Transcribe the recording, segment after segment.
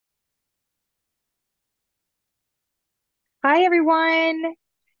Hi, everyone.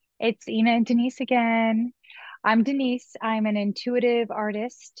 It's Ina and Denise again. I'm Denise. I'm an intuitive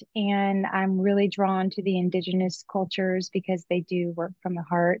artist, and I'm really drawn to the indigenous cultures because they do work from the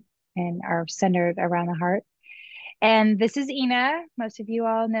heart and are centered around the heart. And this is Ina. Most of you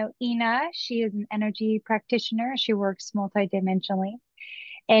all know Ina. She is an energy practitioner. She works multidimensionally.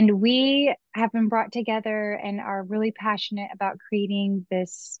 And we have been brought together and are really passionate about creating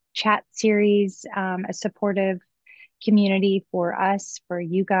this chat series, a supportive community for us, for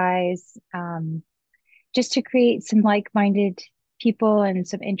you guys, just to create some like-minded people and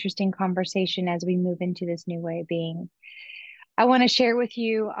some interesting conversation as we move into this new way of being. I want to share with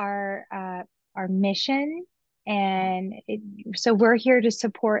you our mission, and so we're here to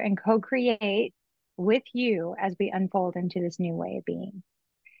support and co-create with you as we unfold into this new way of being.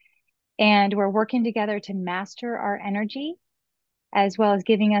 And we're working together to master our energy as well as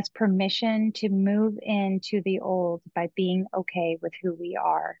giving us permission to move into the old by being okay with who we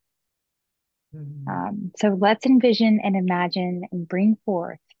are. Mhm. So let's envision and imagine and bring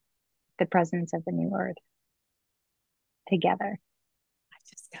forth the presence of the new earth together. I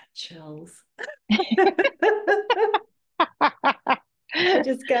just got chills. I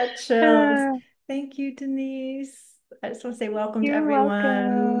just got chills. Thank you, Denise. I just want to say welcome to You're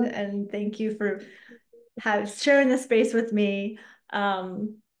everyone welcome. and thank you for sharing this space with me.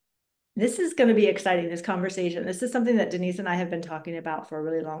 Um, this is going to be exciting, this conversation. This is something that Denise and I have been talking about for a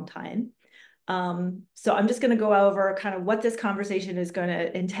really long time. So I'm just going to go over kind of what this conversation is going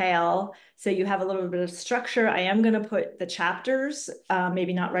to entail. So you have a little bit of structure. I am going to put the chapters,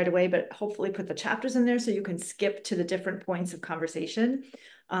 maybe not right away, but hopefully put the chapters in there so you can skip to the different points of conversation.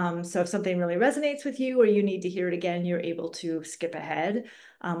 So if something really resonates with you or you need to hear it again, you're able to skip ahead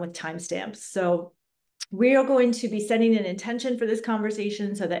with timestamps. So we are going to be setting an intention for this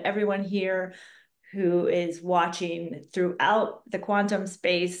conversation so that everyone here who is watching throughout the quantum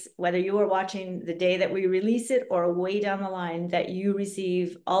space, whether you are watching the day that we release it or way down the line, that you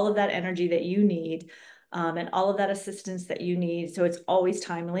receive all of that energy that you need and all of that assistance that you need. So it's always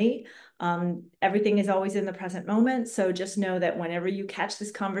timely. Everything is always in the present moment. So just know that whenever you catch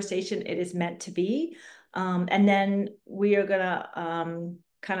this conversation, it is meant to be. And then we are going to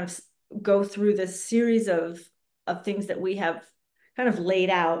kind of go through this series of things that we have kind of laid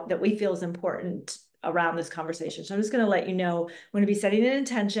out that we feel is important around this conversation. So I'm just going to let you know, I'm going to be setting an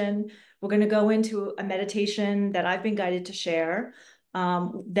intention. We're going to go into a meditation that I've been guided to share.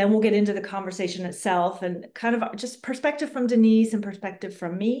 Then we'll get into the conversation itself and kind of just perspective from Denise and perspective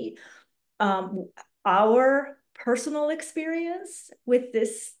from me. Our personal experience with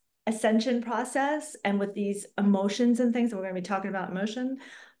this ascension process and with these emotions and things, and we're going to be talking about emotion.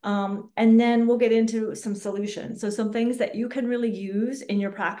 And then we'll get into some solutions. So some things that you can really use in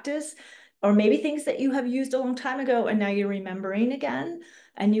your practice, or maybe things that you have used a long time ago and now you're remembering again,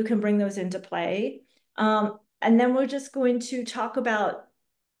 and you can bring those into play. And then we're just going to talk about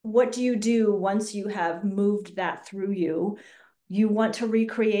what do you do once you have moved that through you. You want to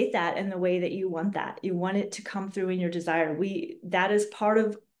recreate that in the way that you want that. You want it to come through in your desire. That is part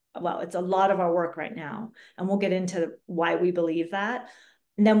of, well, it's a lot of our work right now. And we'll get into why we believe that.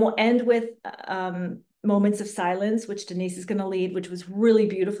 And then we'll end with moments of silence, which Denise is going to lead, which was really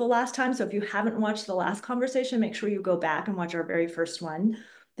beautiful last time. So if you haven't watched the last conversation, make sure you go back and watch our very first one.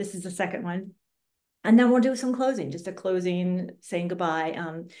 This is the second one. And then we'll do some closing, just a closing, saying goodbye.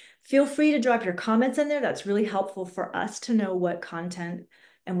 Feel free to drop your comments in there. That's really helpful for us to know what content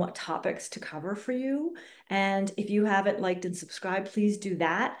and what topics to cover for you. And if you haven't liked and subscribed, please do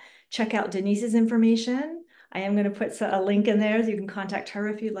that. Check out Denise's information. I am going to put a link in there so you can contact her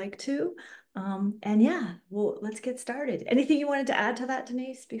if you'd like to. And yeah, well, let's get started. Anything you wanted to add to that,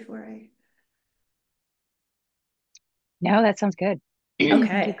 Denise, before I? No, that sounds good. I think you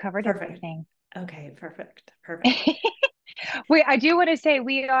Okay, covered perfect. everything. Okay, perfect, perfect. I do want to say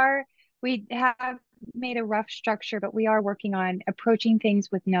we have made a rough structure, but we are working on approaching things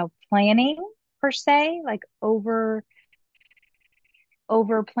with no planning per se, like over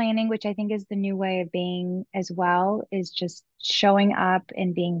planning, which I think is the new way of being as well, is just showing up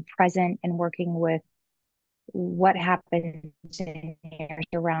and being present and working with what happens in your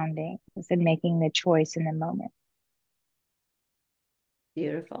surroundings and making the choice in the moment.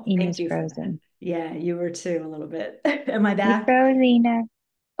 Beautiful. Thank Ina's you for that. frozen. Yeah, you were too a little bit. Am I You back? froze, Ina.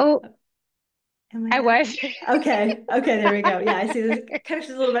 Oh, Am I I back? was. Okay. Okay, there we go. Yeah, I see the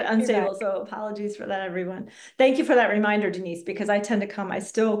connection's a little bit You're back. unstable, so apologies for that, everyone. Thank you for that reminder, Denise, because I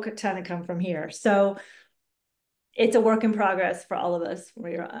still tend to come from here. So it's a work in progress for all of us.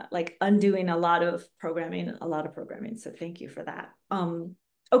 We're like undoing a lot of programming. So thank you for that.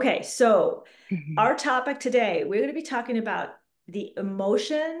 Okay, so Mhm. our topic today, we're going to be talking about the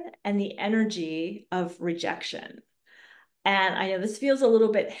emotion and the energy of rejection. And I know this feels a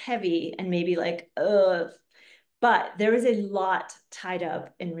little bit heavy and maybe like, ugh, but there is a lot tied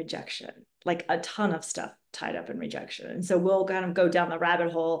up in rejection, like a ton of stuff tied up in rejection. And so we'll kind of go down the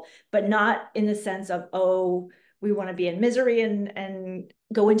rabbit hole, but not in the sense of, oh, we want to be in misery and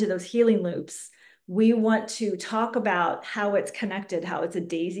go into those healing loops. We want to talk about how it's connected, how it's a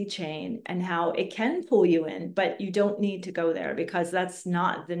daisy chain, and how it can pull you in, but you don't need to go there because that's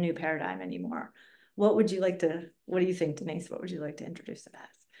not the new paradigm anymore. What do you think, Denise? What would you like to introduce it as?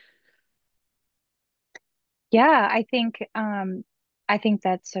 Yeah, I think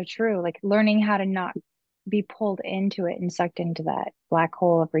that's so true. Like learning how to not be pulled into it and sucked into that black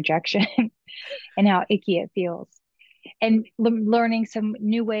hole of rejection and how icky it feels. And learning some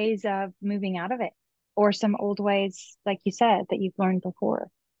new ways of moving out of it or some old ways, like you said, that you've learned before.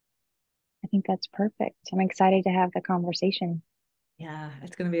 I think that's perfect. I'm excited to have the conversation. Yeah,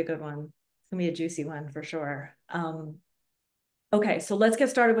 it's going to be a good one. It's going to be a juicy one for sure. Okay, so let's get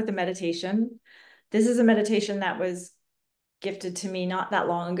started with the meditation. This is a meditation that was gifted to me not that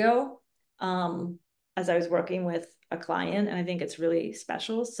long ago, as I was working with a client, and I think it's really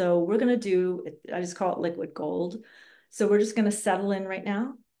special. So we're going to do, I just call it liquid gold. So we're just going to settle in right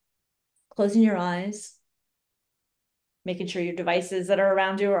now, closing your eyes, making sure your devices that are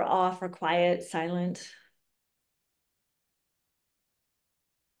around you are off or quiet, silent.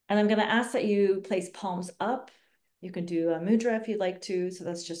 And I'm going to ask that you place palms up. You can do a mudra if you'd like to. So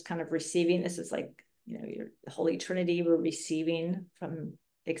that's just kind of receiving. This is like, your Holy Trinity. We're receiving from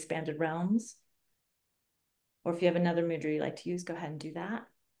the expanded realms. Or if you have another mudra you like to use, go ahead and do that.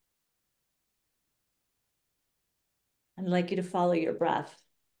 I'd like you to follow your breath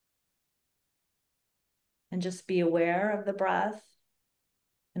and just be aware of the breath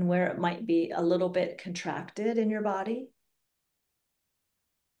and where it might be a little bit contracted in your body.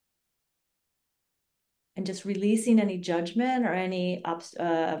 And just releasing any judgment or any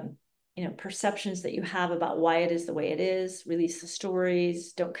perceptions that you have about why it is the way it is. Release the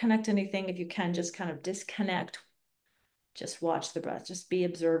stories. Don't connect anything. If you can, just kind of disconnect. Just watch the breath. Just be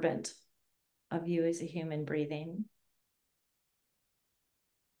observant of you as a human breathing.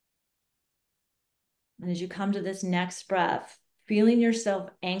 And as you come to this next breath, feeling yourself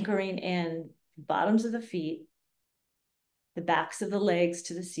anchoring in the bottoms of the feet, the backs of the legs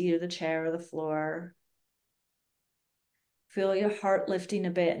to the seat of the chair or the floor. Feel your heart lifting a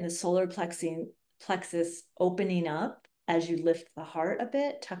bit and the solar plexus opening up as you lift the heart a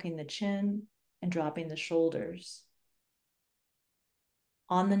bit, tucking the chin and dropping the shoulders.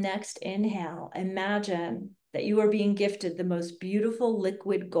 On the next inhale, imagine that you are being gifted the most beautiful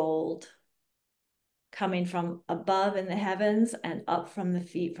liquid gold coming from above in the heavens and up from the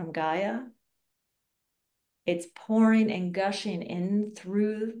feet from Gaia. It's pouring and gushing in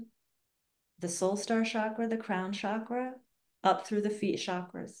through the soul star chakra, the crown chakra, up through the feet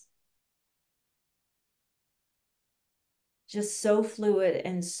chakras. Just so fluid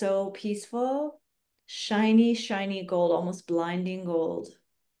and so peaceful, shiny, shiny gold, almost blinding gold.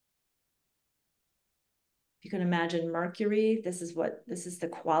 You can imagine Mercury. This is the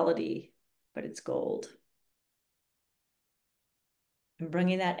quality, but it's gold. And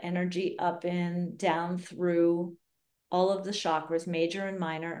bringing that energy up and down through all of the chakras, major and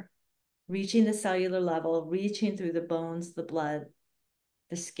minor, reaching the cellular level, reaching through the bones, the blood,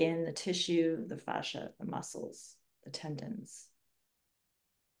 the skin, the tissue, the fascia, the muscles, the tendons,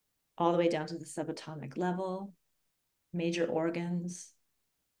 all the way down to the subatomic level, major organs,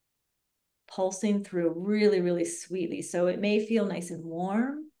 pulsing through really, really sweetly. So it may feel nice and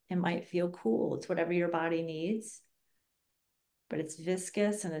warm. It might feel cool. It's whatever your body needs, but it's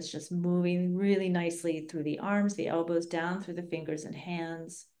viscous and it's just moving really nicely through the arms, the elbows, down through the fingers and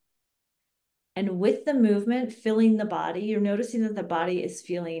hands. And with the movement, filling the body, you're noticing that the body is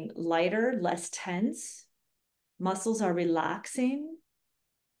feeling lighter, less tense. Muscles are relaxing.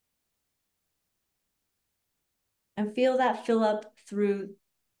 And feel that fill up through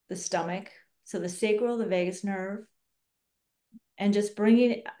the stomach. So the sacral, the vagus nerve, and just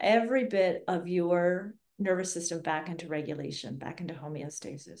bringing every bit of your nervous system back into regulation, back into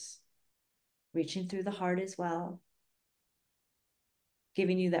homeostasis. Reaching through the heart as well,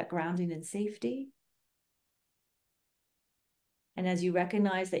 giving you that grounding and safety. And as you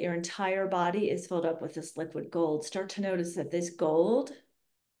recognize that your entire body is filled up with this liquid gold, start to notice that this gold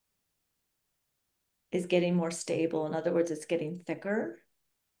is getting more stable. In other words, it's getting thicker.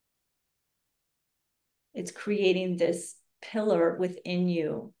 It's creating this pillar within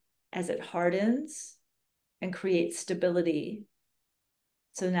you as it hardens and creates stability.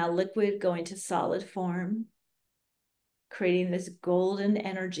 So now liquid going to solid form, creating this golden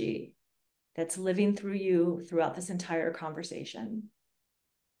energy that's living through you throughout this entire conversation.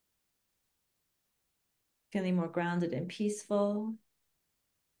 Feeling more grounded and peaceful,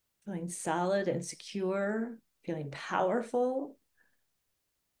 feeling solid and secure, feeling powerful.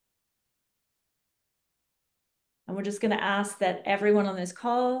 And we're just going to ask that everyone on this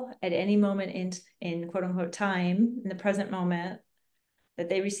call at any moment in quote unquote time, in the present moment, that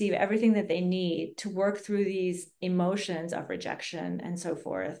they receive everything that they need to work through these emotions of rejection and so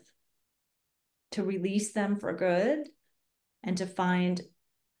forth, to release them for good, and to find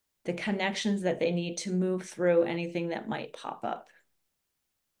the connections that they need to move through anything that might pop up.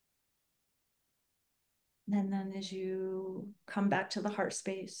 And then as you come back to the heart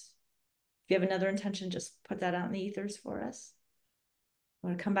space, if you have another intention, just put that out in the ethers for us. I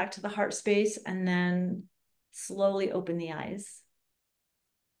want to come back to the heart space and then slowly open the eyes.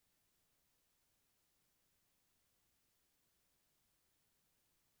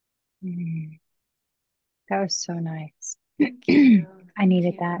 Mm, that was so nice. Thank you. I Thank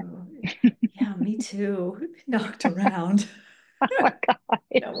needed that. you. Yeah, me too. Knocked around. Oh my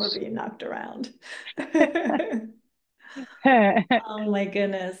No, we're gosh. being knocked around. Oh my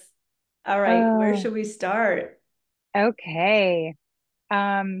goodness. All right, where Oh, should we start? okay.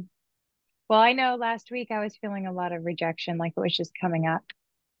 Um, well, I know last week I was feeling a lot of rejection, like it was just coming up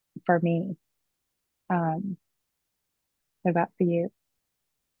for me. Um, what about for you?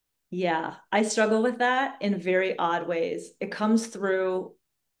 Yeah, I struggle with that in very odd ways. It comes through,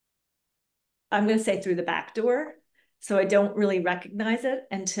 I'm going to say through the back door. So I don't really recognize it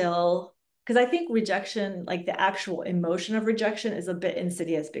until, because I think rejection, like the actual emotion of rejection, is a bit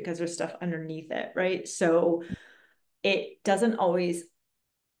insidious because there's stuff underneath it, right? So it doesn't always,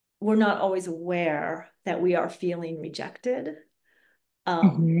 we're not always aware that we are feeling rejected, um,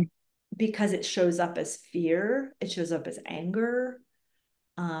 Hmm. because it shows up as fear, it shows up as anger,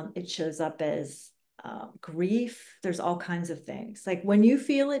 it shows up as grief. There's all kinds of things. Like when you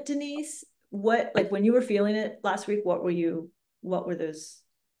feel it, Denise, what, like when you were feeling it last week, what were those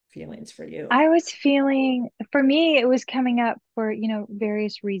feelings for you? I was feeling, for me, it was coming up for,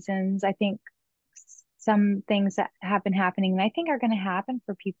 various reasons. I think some things that have been happening, and I think are going to happen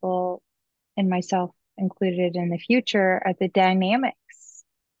for people and myself included in the future, are the dynamics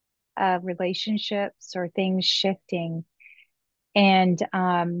of relationships or things shifting and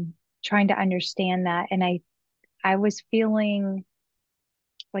trying to understand that. And I was feeling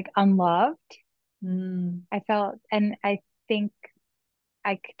like unloved. Mm, I felt, and I think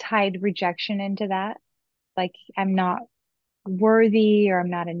I tied rejection into that. Like I'm not worthy or I'm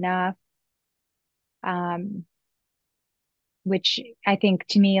not enough. Um, which I think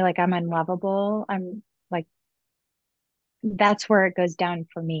to me, like I'm unlovable. I'm like, that's where it goes down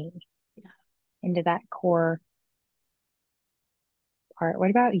for me yeah. into that core part.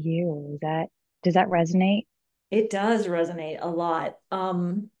 What about you? Does that resonate? It does resonate a lot.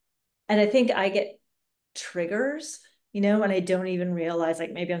 And I think I get triggers, and I don't even realize,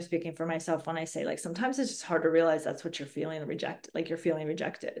 like maybe I'm speaking for myself when I say, like, sometimes it's just hard to realize that's what you're feeling, rejected, like you're feeling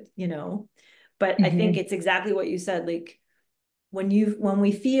rejected. But I think Hmm. it's exactly what you said, like when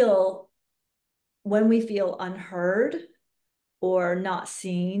we feel unheard or not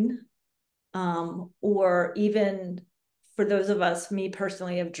seen, or even for those of us, me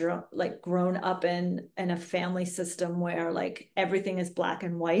personally, have grown up in a family system where like everything is black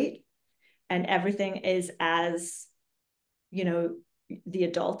and white and everything is as you know the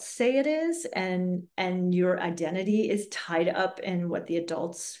adults say it is, and your identity is tied up in what the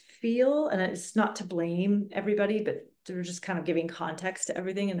adults feel. And it's not to blame everybody, but they're just kind of giving context to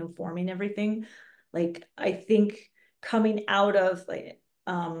everything and informing everything. Like I think coming out of like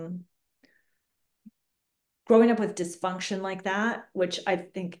growing up with dysfunction like that, which I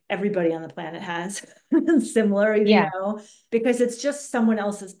think everybody on the planet has similar, Yeah. because it's just someone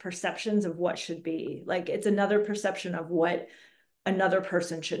else's perceptions of what should be. Like it's another perception of what another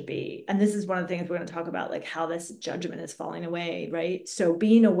person should be. And this is one of the things we're going to talk about, like how this judgment is falling away, right? So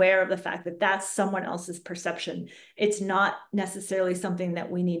being aware of the fact that that's someone else's perception, it's not necessarily something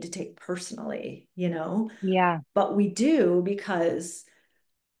that we need to take personally, Yeah. but we do because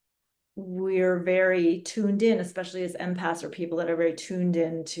we're very tuned in, especially as empaths or people that are very tuned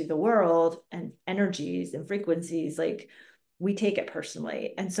in to the world and energies and frequencies. Like we take it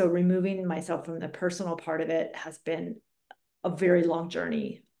personally. And so removing myself from the personal part of it has been a very long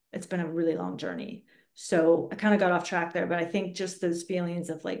journey. It's been a really long journey. So I kind of got off track there, but I think just those feelings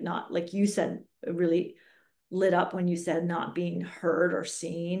of like not, like you said, really lit up when you said not being heard or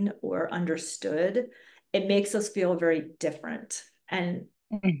seen or understood. It makes us feel very different. And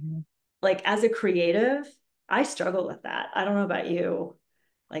Mhm. Like as a creative, I struggle with that. I don't know about you,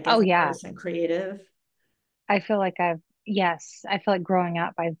 like as Oh an yeah. artist and creative. I feel like yes, I feel like growing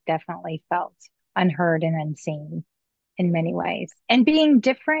up, I've definitely felt unheard and unseen in many ways. And being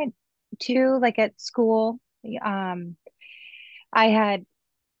different too, like at school, um, I had,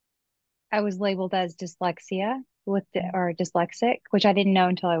 I was labeled as dyslexia or dyslexic, which I didn't know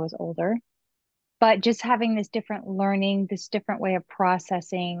until I was older. But just having this different learning, this different way of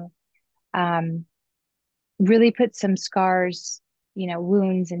processing, um, really put some scars,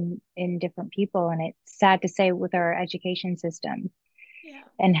 wounds in different people. And it's sad to say with our education system Yeah.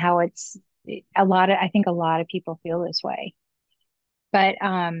 and how I think a lot of people feel this way. But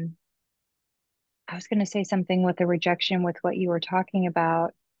I was going to say something with the rejection with what you were talking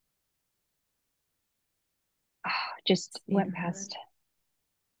about. Oh, just It's being went heard. past.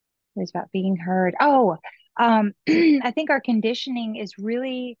 It was about being heard. Oh, I think our conditioning is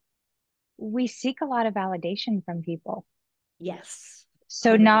really, we seek a lot of validation from people. Yes.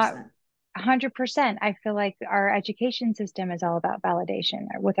 So not 100%. 100%. I feel like our education system is all about validation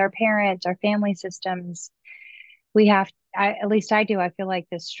with our parents, our family systems. At least I do. I feel like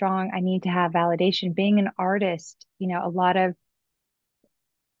this strong, I need to have validation. Being an artist, a lot of,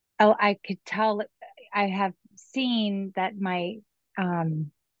 oh, I could tell, I have seen that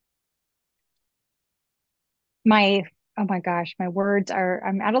um, my, oh my gosh,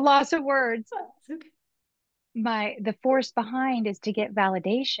 I'm at a loss of words. It's okay. The force behind is to get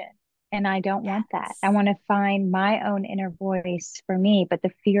validation. And I don't want that. I Yes. want to find my own inner voice for me, but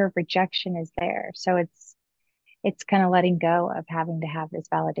the fear of rejection is there. So it's kind of letting go of having to have this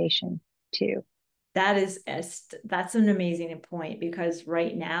validation too. That's an amazing point because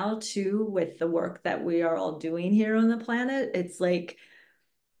right now too, with the work that we are all doing here on the planet, it's like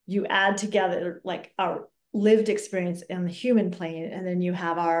you add together like our lived experience in the human plane, and then you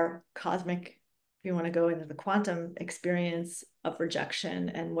have our cosmic, if you want to go into the quantum experience of rejection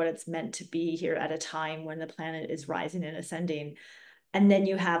and what it's meant to be here at a time when the planet is rising and ascending. And then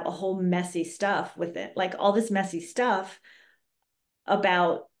you have a whole messy stuff with it, like all this messy stuff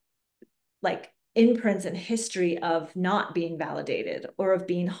about like imprints and history of not being validated or of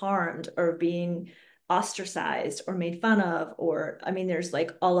being harmed or being ostracized or made fun of, or I mean there's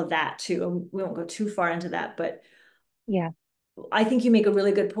like all of that too. We won't go too far into that, but Yeah. I think you make a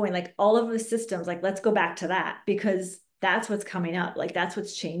really good point, like all of the systems, like let's go back to that because that's what's coming up, like that's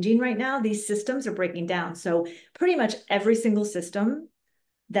what's changing right now. These systems are breaking down, so pretty much every single system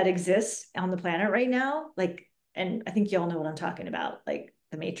that exists on the planet right now, like, and I think you all know what I'm talking about, like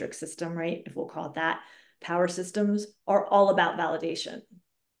the matrix system, right? If we'll call it that, power systems are all about validation.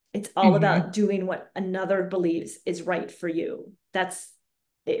 It's all Hmm. about doing what another believes is right for you.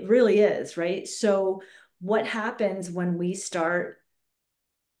 It really is, right? So, what happens when we start,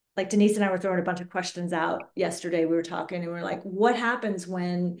 like Denise and I were throwing a bunch of questions out yesterday. We were talking and we are like, what happens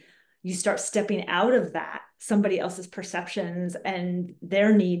when you start stepping out of that, somebody else's perceptions and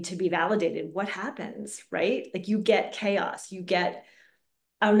their need to be validated? What happens, right? Like you get chaos.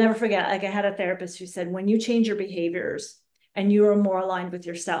 I'll never forget, like I had a therapist who said, when you change your behaviors and you are more aligned with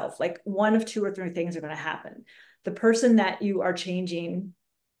yourself, like one of two or three things are going to happen. The person that you are changing,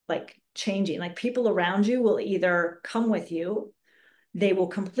 like people around you will either come with you, they will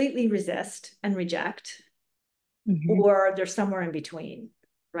completely resist and reject, Hmm. or they're somewhere in between,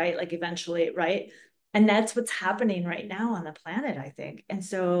 right? Like eventually, right? And that's what's happening right now on the planet, I think. And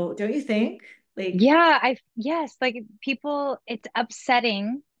so, don't you think? Like, Yeah, yes, like people, it's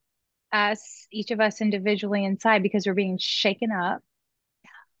upsetting us, each of us individually inside, because we're being shaken up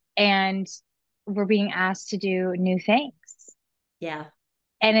and we're being asked to do new things. yeah.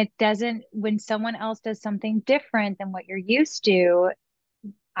 And it doesn't, when someone else does something different than what you're used to,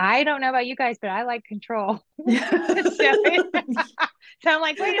 I don't know about you guys, but I like control. So, so I'm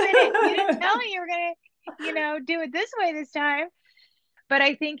like, wait a minute, you didn't tell me you were gonna, do it this way this time. But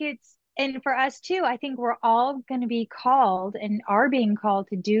I think and for us too, I think we're all going to be called and are being called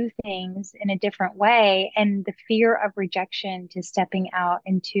to do things in a different way. And the fear of rejection to stepping out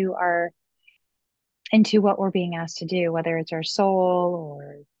into what we're being asked to do, whether it's our soul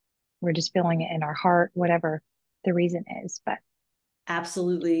or we're just feeling it in our heart, whatever the reason is. But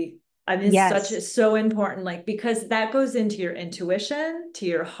Absolutely. I mean, yes. it's so important, like, because that goes into your intuition, to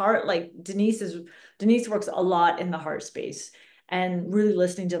your heart. Like Denise works a lot in the heart space and really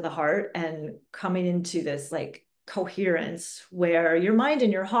listening to the heart and coming into this like coherence where your mind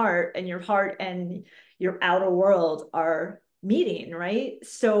and your heart and your outer world are meeting, right?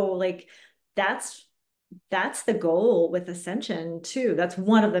 So like that's that's the goal with ascension too. That's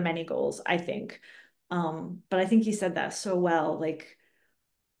one of the many goals, I think. But I think you said that so well. Like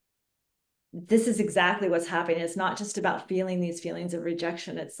this is exactly what's happening. It's not just about feeling these feelings of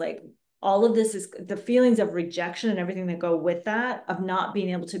rejection. It's like all of this is the feelings of rejection and everything that go with that, of not being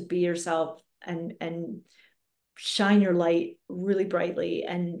able to be yourself and shine your light really brightly,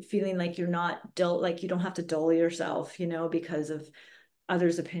 and feeling like you're not dull, like you don't have to dull yourself, because of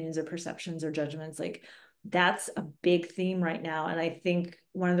others' opinions or perceptions or judgments. Like that's a big theme right now. And I think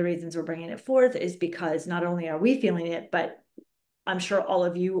one of the reasons we're bringing it forth is because not only are we feeling it, but I'm sure all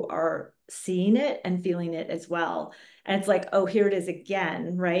of you are seeing it and feeling it as well. And it's like, oh, here it is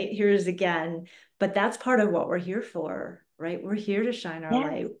again, right? Here it is again. But that's part of what we're here for, right? We're here to shine our Yes.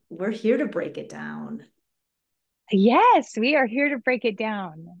 light. We're here to break it down. Yes, we are here to break it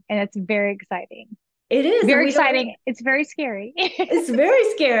down. And it's very exciting. It is. And Very we don't, exciting. It's very scary. it's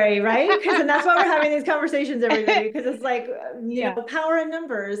very scary, right? Because, and that's why we're having these conversations, everybody, because it's like, Yeah. power in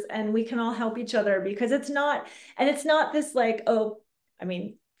numbers, and we can all help each other, because it's not, and it's not this like, oh, I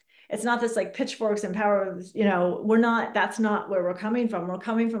mean, it's not this like pitchforks and power, we're not, that's not where we're coming from. We're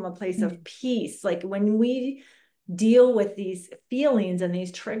coming from a place of Mm. peace. Like when we deal with these feelings and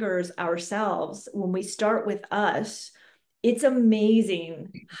these triggers ourselves, when we start with us, it's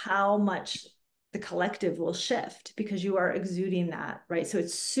amazing how much the collective will shift, because you are exuding that, right? So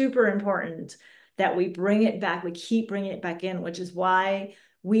it's super important that we bring it back, we keep bringing it back in, which is why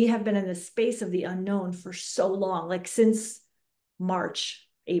we have been in the space of the unknown for so long, like since March,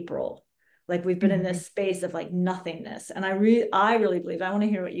 April. Like we've been in Mhm. this space of like nothingness. And I really believe, I want to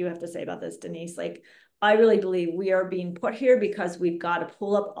hear what you have to say about this, Denise. Like, I really believe we are being put here because we've got to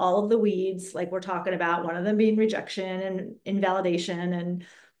pull up all of the weeds, like we're talking about, one of them being rejection and invalidation. And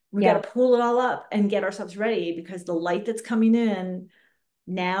we got Yeah. to pull it all up and get ourselves ready, because the light that's coming in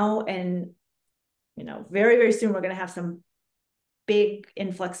now, and, very, very soon, we're going to have some big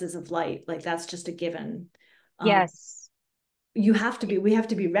influxes of light. Like that's just a given. Um, Yes. we have to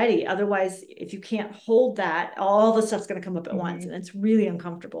be ready. Otherwise, if you can't hold that, all the stuff's going to come up at once, Mhm. and it's really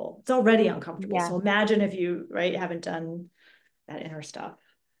uncomfortable. It's already uncomfortable. Yeah. So imagine if you, right, haven't done that inner stuff.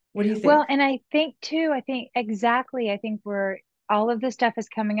 What do you Well, think? and I think too, I think exactly, I think we're all of this stuff is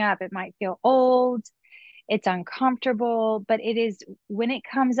coming up. It might feel old, it's uncomfortable, but it is when it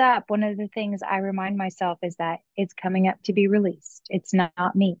comes up, one of the things I remind myself is that it's coming up to be released. It's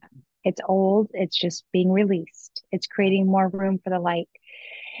not me. It's old, it's just being released. It's creating more room for the light.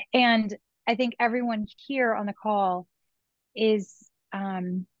 And I think everyone here on the call is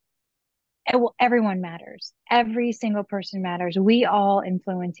well, everyone matters. Every single person matters. We all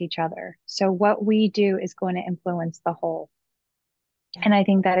influence each other. So what we do is going to influence the whole. Yeah. And I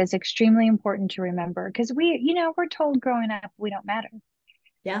think that is extremely important to remember because we're told growing up we don't matter,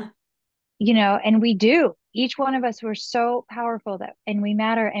 Yeah. and we do. Each one of us, we're so powerful and we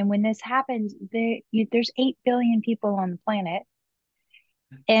matter. And when this happens, there's 8 billion people on the planet.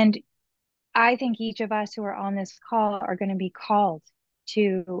 And I think each of us who are on this call are going to be called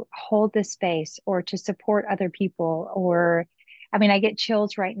to hold this space or to support other people. Or, I mean, I get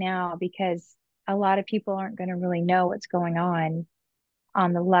chills right now because a lot of people aren't going to really know what's going on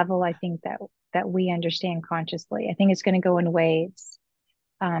the level I think that we understand consciously. I think it's going to go in waves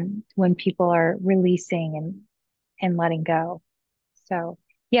when people are releasing and letting go. So,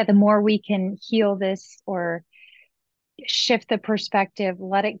 yeah, the more we can heal this or shift the perspective,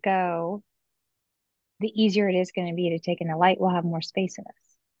 let it go, the easier it is going to be to take in the light. We'll have more space in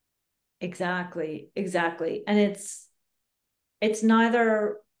us. Exactly. Exactly. And it's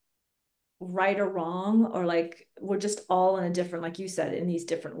neither right or wrong, or like we're just all in a different, like you said, in these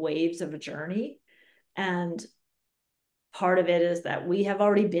different waves of a journey. And part of it is that we have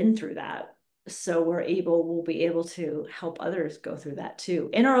already been through that. So we'll be able to help others go through that too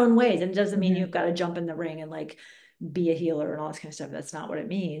in our own ways. And it doesn't mean Mm-hmm. you've got to jump in the ring and like be a healer and all this kind of stuff. That's not what it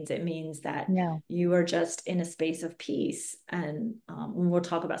means. It means that No. you are just in a space of peace. And we'll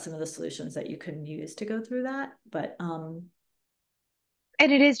talk about some of the solutions that you can use to go through that. But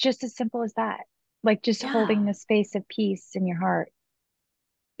And it is just as simple as that. Like just holding yeah, the space of peace in your heart.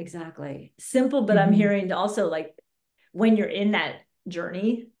 exactly. Simple, but I'm Mm-hmm. hearing also like when you're in that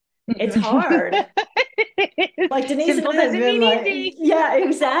journey, it's hard. Mm-hmm. Like Denise and Simple I have doesn't been mean like, easy. yeah,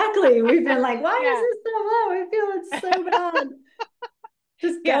 exactly. We've been like, why is Yeah. this so hard? We feel it's so bad.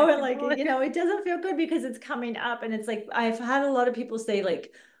 Just Yeah. going like, Simple. it doesn't feel good because it's coming up. And it's like, I've had a lot of people say,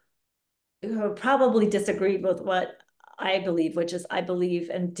 like, who probably disagreed with what I believe, which is I believe,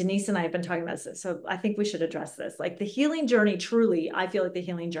 and Denise and I have been talking about this. So I think we should address this. Like the healing journey, truly, I feel like the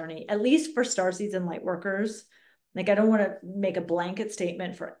healing journey, at least for star seeds and light workers, like I don't want to make a blanket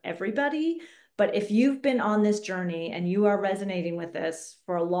statement for everybody, but if you've been on this journey and you are resonating with this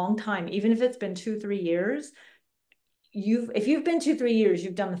for a long time, even if it's been 2, 3 years, if you've been 2, 3 years,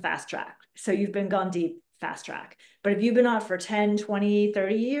 you've done the fast track. So you've been gone deep fast track. But if you've been on for 10, 20,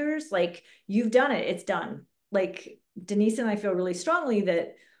 30 years, like you've done it, it's done. Like Denise and I feel really strongly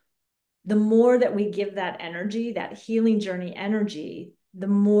that the more that we give that energy, that healing journey energy, the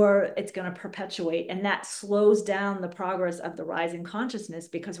more it's going to perpetuate. And that slows down the progress of the rising consciousness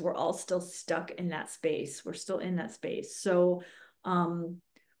because we're all still stuck in that space. We're still in that space. So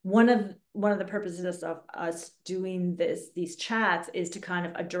one of the purposes of us doing these chats is to kind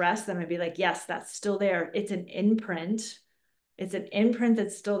of address them and be like, yes, that's still there. It's an imprint. It's an imprint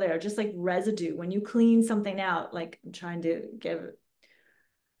that's still there, just like residue. When you clean something out, like I'm trying to give,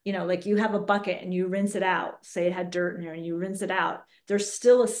 like you have a bucket and you rinse it out, say it had dirt in there and you rinse it out, there's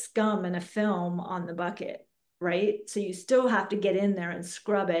still a scum and a film on the bucket, right? So you still have to get in there and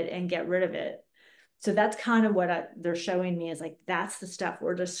scrub it and get rid of it. So that's kind of what they're showing me is like, that's the stuff.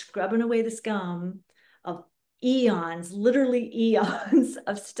 We're just scrubbing away the scum of eons, literally eons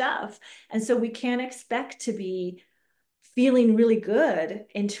of stuff. And so we can't expect to be feeling really good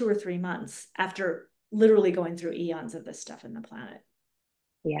in 2 or 3 months after literally going through eons of this stuff in the planet.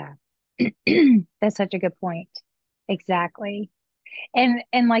 Yeah. That's such a good point. Exactly. And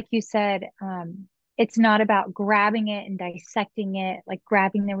like you said, it's not about grabbing it and dissecting it, like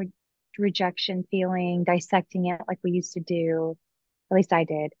grabbing the rejection feeling, dissecting it like we used to do. At least I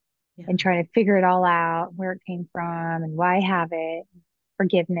did, Yeah. and trying to figure it all out, where it came from and why I have it,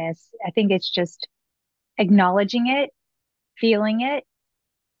 forgiveness. I think it's just acknowledging it, feeling it,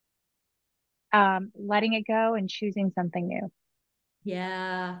 letting it go and choosing something new.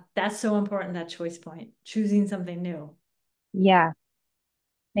 Yeah, that's so important, that choice point, choosing something new. Yeah,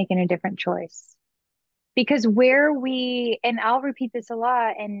 making a different choice. Because where we, and I'll repeat this a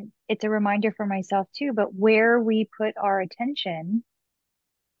lot, and it's a reminder for myself too, but where we put our attention,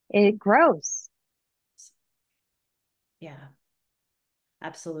 it grows. Yeah,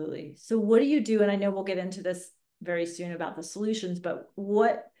 absolutely. So what do you do? And I know we'll get into this very soon about the solutions, but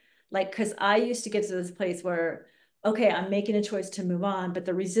because I used to get to this place where, okay, I'm making a choice to move on, but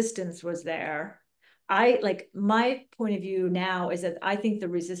the resistance was there. My point of view now is that I think the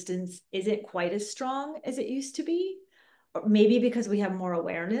resistance isn't quite as strong as it used to be, or maybe because we have more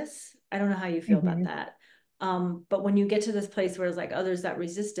awareness. I don't know how you feel about Hmm. that. But when you get to this place where it's like, oh, there's that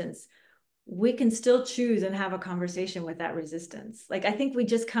resistance, we can still choose and have a conversation with that resistance. Like, I think we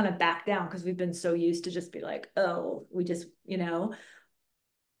just kind of back down because we've been so used to just be like, oh, we just,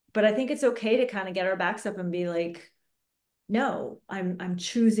 but I think it's okay to kind of get our backs up and be like, no, I'm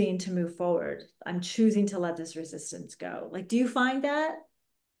choosing to move forward. I'm choosing to let this resistance go. Like, do you find that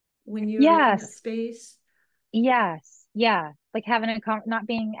when you're in that Yes, space? yes, yeah. Like having not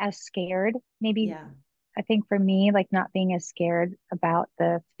being as scared. Maybe Yeah. I think for me, like not being as scared about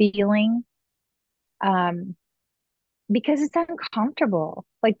the feeling, um, because it's uncomfortable.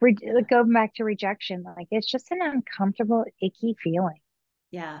 Like Yeah. going back to rejection, like it's just an uncomfortable, icky feeling.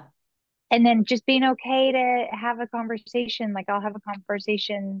 Yeah. And then just being okay to have a conversation, like I'll have a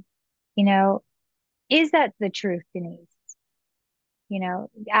conversation, you know, is that the truth, Denise?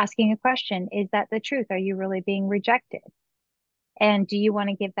 Asking a question, is that the truth? Are you really being rejected? And do you want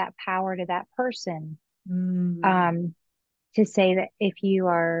to give that power to that person, Mm. um, to say that if you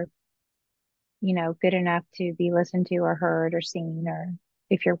are, good enough to be listened to or heard or seen, or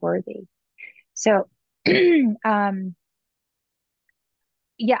if you're worthy? So, um,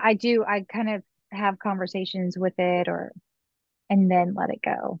 yeah, I do. I kind of have conversations with it, and then let it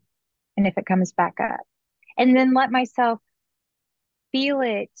go. And if it comes back up, and then let myself feel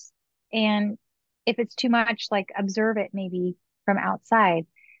it. And if it's too much, like observe it maybe from outside.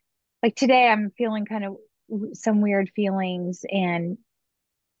 Like today, I'm feeling kind of some weird feelings and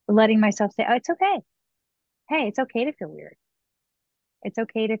letting myself say, oh, it's okay. Hey, it's okay to feel weird. It's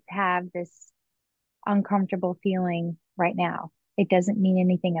okay to have this uncomfortable feeling right now. It doesn't mean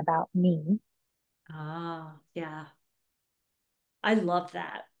anything about me. Yeah. I love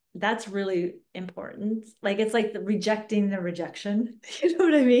that. That's really important. Like it's like rejecting the rejection. You know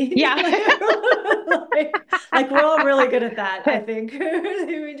what I mean? Yeah. Like we're all really good at that, I think. I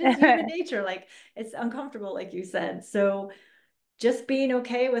mean, just human nature. Like it's uncomfortable, like you said. So just being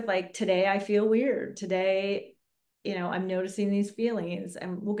okay with like today I feel weird. Today, I'm noticing these feelings,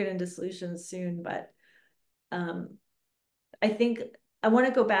 and we'll get into solutions soon, but um I think I want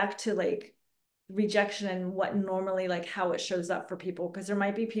to go back to like rejection and what normally like how it shows up for people, because there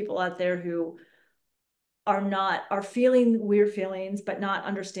might be people out there who are feeling weird feelings but not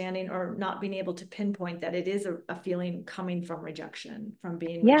understanding or not being able to pinpoint that it is a feeling coming from rejection, from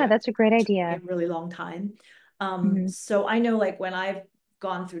being Yeah, that's a rejected great a idea. really long time. Hmm. So I know like when I've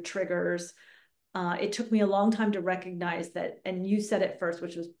gone through triggers, It took me a long time to recognize that, and you said it first,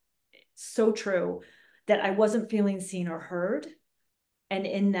 which was so true, that I wasn't feeling seen or heard. And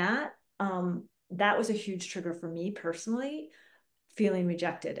in that, that was a huge trigger for me personally, feeling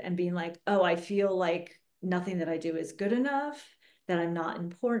rejected and being like, oh, I feel like nothing that I do is good enough, that I'm not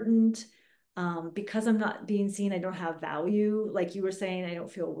important. Because I'm not being seen, I don't have value. Like you were saying, I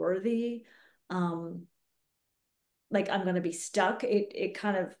don't feel worthy. Um, like I'm going to be stuck. It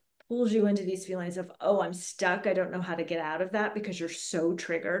kind of pulls you into these feelings of, oh, I'm stuck. I don't know how to get out of that because you're so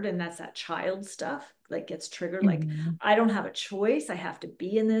triggered. And that's that child stuff, like gets triggered. Like, Hmm. I don't have a choice. I have to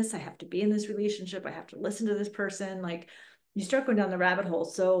be in this. I have to be in this relationship. I have to listen to this person. Like, you start going down the rabbit hole.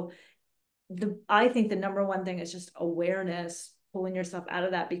 So I think the number one thing is just awareness, pulling yourself out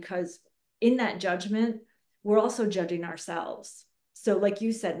of that, because in that judgment, we're also judging ourselves. So, like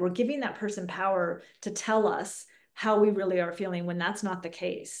you said, we're giving that person power to tell us how we really are feeling when that's not the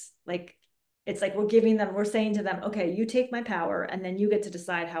case. Like, it's like we're saying to them, okay, you take my power and then you get to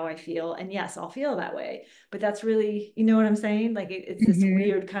decide how I feel. And yes, I'll feel that way. But that's really, you know what I'm saying? Like, it's this Hmm.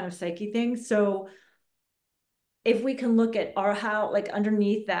 weird kind of psyche thing. So, if we can look at our how, like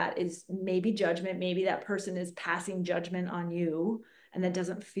underneath that is maybe judgment, maybe that person is passing judgment on you and that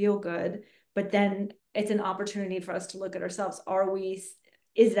doesn't feel good, but then it's an opportunity for us to look at ourselves.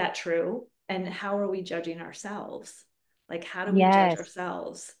 Is that true? And how are we judging ourselves? Like, how do we judge Yes.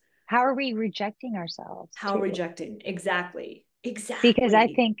 ourselves? How are we rejecting ourselves How too? rejecting? Exactly. Because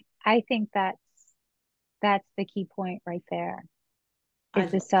Exactly. I think that's the key point right there.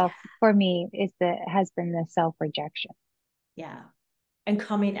 Is the Yeah, self for me is the has been the self rejection. yeah. And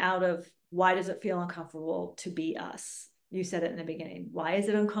coming out of, why does it feel uncomfortable to be us? You said it in the beginning. Why is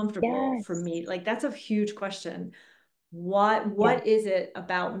it uncomfortable for Yes. me? Like, that's a huge question. Yeah. What is it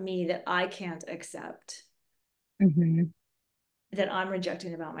about me that I can't accept, Hmm. that I'm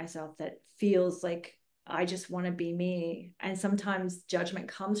rejecting about myself, that feels like I just want to be me? And sometimes judgment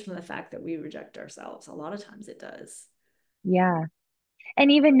comes from the fact that we reject ourselves. A lot of times it does. Yeah.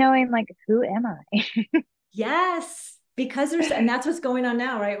 And even knowing like who am I? Yes, because and that's what's going on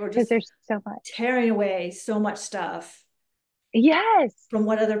now, right? We're Because just there's so much. tearing away so much stuff Yes. from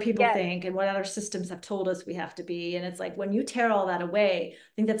what other people Yes. think and what other systems have told us we have to be. And it's like, when you tear all that away,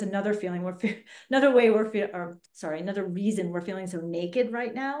 I think that's another feeling another way or sorry, another reason we're feeling so naked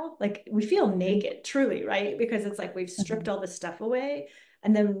right now. Like, we feel Hmm. naked truly, right? Because it's like we've stripped Hmm. all this stuff away.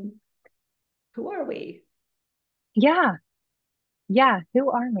 And then who are we? Yeah. Yeah. Who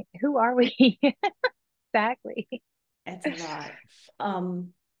are we? Who are we? Exactly. It's a lot. Um,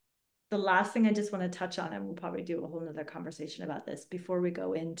 the last thing I just want to touch on, and we'll probably do a whole nother conversation about this before we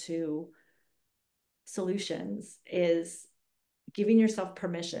go into solutions, is giving yourself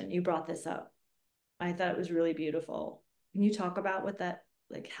permission. You brought this up. I thought it was really beautiful. Can you talk about what that,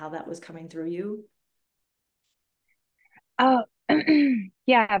 like how that was coming through you? Oh,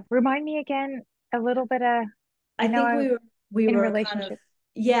 yeah. Remind me again a little bit of, I I know think I'm we in were kind of, relationship.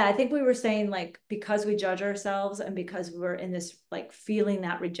 yeah, I think we were saying, like, because we judge ourselves and because we're in this like feeling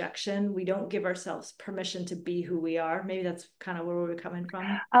that rejection, we don't give ourselves permission to be who we are. Maybe that's kind of where we were coming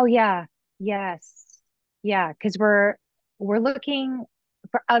from. Oh yeah. Yes. Yeah. Because we're looking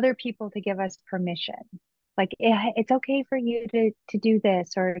for other people to give us permission. Like it's okay for you to do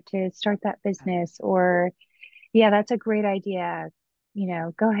this or to start that business or yeah, that's a great idea.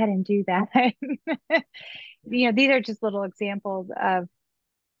 Go ahead and do that. These are just little examples of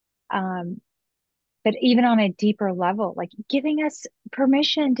um but even on a deeper level, like giving us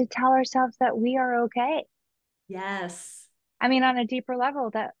permission to tell ourselves that we are okay. Yes. I mean, on a deeper level,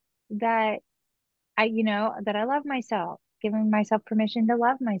 that that I love myself, giving myself permission to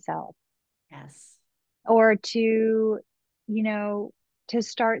love myself, Yes. or you know, to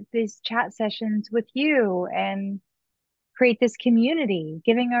start these chat sessions with you and create this community,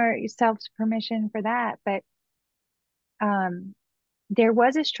 giving ourselves permission for that. But um, there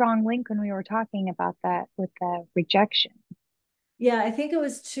was a strong link when we were talking about that with the rejection. Yeah, I think it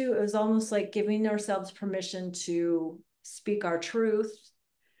was too, it was almost like giving ourselves permission to speak our truth,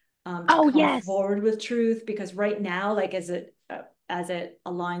 to Oh, come yes. forward with truth. Because right now, like, as it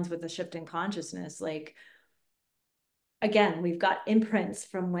aligns with the shift in consciousness, like, again, we've got imprints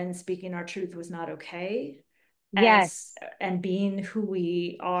from when speaking our truth was not okay, and Yes. being who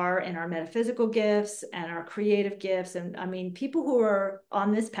we are in our metaphysical gifts and our creative gifts. And I mean, people who are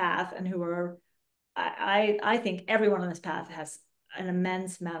on this path and who are, I think everyone on this path has an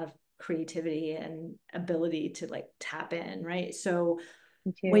immense amount of creativity and ability to like tap in, right? So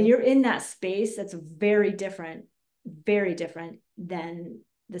Me when too. you're in that space, that's very different than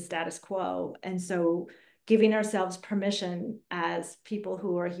the status quo. And so giving ourselves permission as people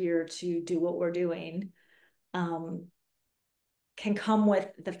who are here to do what we're doing, um, can come with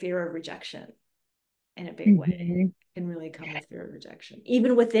the fear of rejection in a big way. Hmm. Can really come with fear of rejection,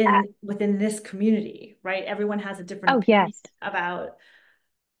 even within this community, right? Everyone has a different Oh, opinion yes. about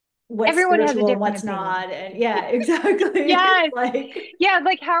what's Everyone has a spiritual and different what's opinion. not. And yeah, exactly. It's Yes. like, Yeah,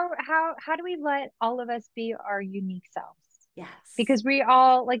 like how do we let all of us be our unique selves? yes, Because we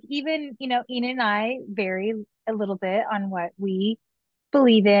all like even, Ina and I vary a little bit on what we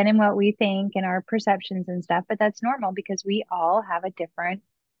believe in and what we think and our perceptions and stuff, but that's normal because we all have a different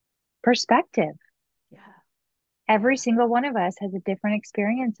perspective. yeah, Every yeah, single one of us has a different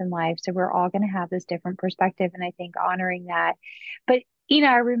experience in life, so we're all going to have this different perspective, and I think honoring that. But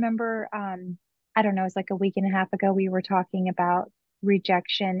I remember I don't know, it's like a week and a half ago we were talking about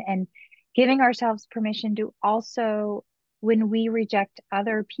rejection and giving ourselves permission to also, when we reject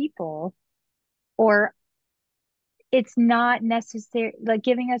other people, or it's not necessary, like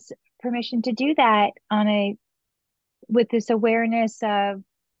giving us permission to do that on a with this awareness of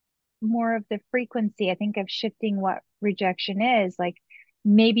more of the frequency, I think, of shifting what rejection is. Like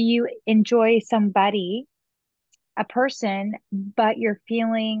maybe you enjoy somebody, a person, but you're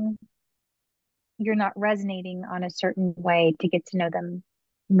not resonating on a certain way to get to know them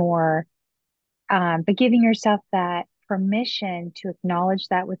more. But giving yourself that permission to acknowledge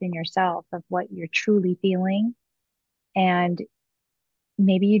that within yourself of what you're truly feeling. And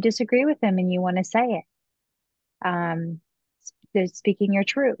maybe you disagree with them and you want to say it. Um, Speaking your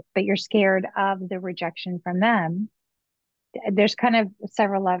truth, but you're scared of the rejection from them. There's kind of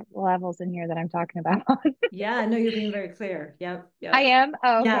several levels in here that I'm talking about. yeah. No, you're being very clear. Yep, I yep. am.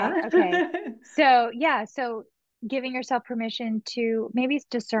 Oh, okay. Yeah. Okay. So, yeah. So giving yourself permission to, maybe it's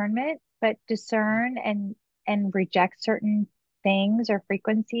discernment, but discern and reject certain things or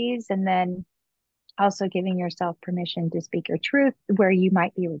frequencies. And then also giving yourself permission to speak your truth where you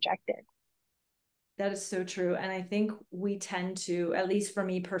might be rejected. That is so true. And I think we tend to, at least for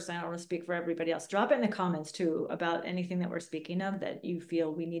me personally, I don't want to speak for everybody else. Drop it in the comments too about anything that we're speaking of that you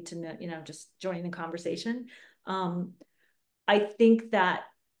feel we need to know, just join the conversation. Um, I think that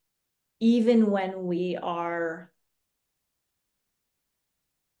even when we are,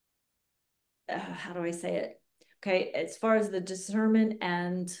 how do I say it? Okay, as far as the discernment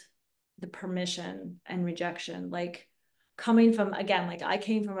and the permission and rejection, like coming from, again, like I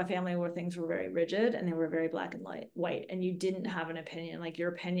came from a family where things were very rigid and they were very black and white, and you didn't have an opinion. Like your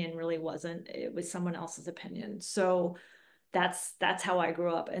opinion really wasn't, it was someone else's opinion. So that's how I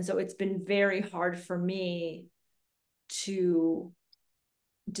grew up. And so it's been very hard for me to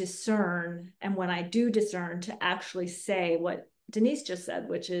discern, and when I do discern, to actually say what Denise just said,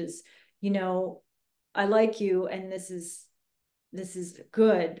 which is, you know, I like you and this is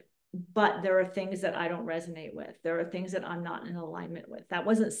good, but there are things that I don't resonate with. There are things that I'm not in alignment with. That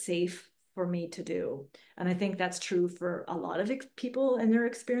wasn't safe for me to do. And I think that's true for a lot of people and their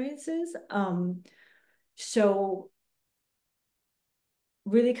experiences. So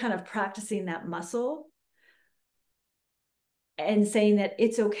really kind of practicing that muscle and saying that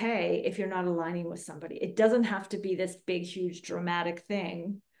it's okay if you're not aligning with somebody. It doesn't have to be this big, huge, dramatic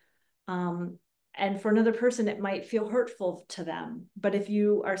thing. Um, and for another person, it might feel hurtful to them. But if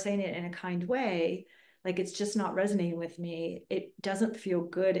you are saying it in a kind way, like it's just not resonating with me, it doesn't feel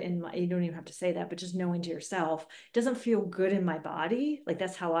good in my, you don't even have to say that, but just knowing to yourself, it doesn't feel good in my body. Like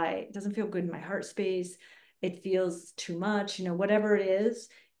that's how it doesn't feel good in my heart space. It feels too much, whatever it is,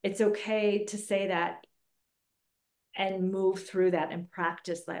 it's okay to say that and move through that and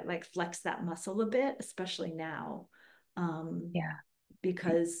practice that, like flex that muscle a bit, especially now. Um, Yeah.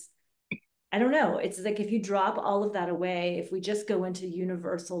 because I don't know, it's like if you drop all of that away, if we just go into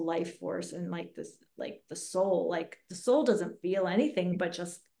universal life force and like this, like the soul doesn't feel anything but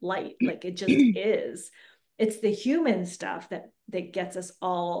just light, like it just is. It's the human stuff that gets us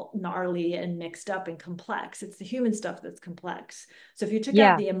all gnarly and mixed up and complex. It's the human stuff that's complex. So if you took out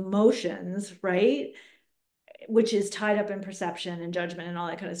Yeah. the emotions, right, which is tied up in perception and judgment and all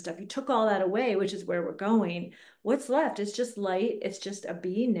that kind of stuff. You took all that away, which is where we're going. What's left? It's just light. It's just a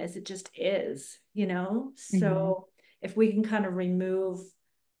beingness. It just is. Hmm. So if we can kind of remove,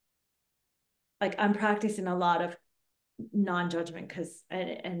 like I'm practicing a lot of non-judgment because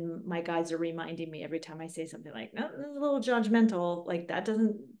and my guides are reminding me every time I say something like, no, this is a little judgmental, like that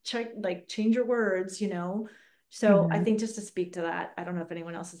doesn't check, like change your words. So I Hmm. think just to speak to that, I don't know if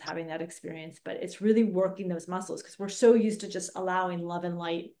anyone else is having that experience, but it's really working those muscles because we're so used to just allowing love and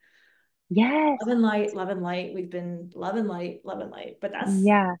light, Yes. love and light, love and light. We've been love and light, love and light,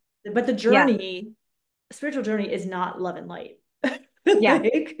 Yeah. but the Yeah. journey, spiritual journey is not love and light. Yeah.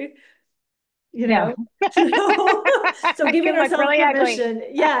 Like you No. know? So, so It giving can look ourselves really ugly. permission.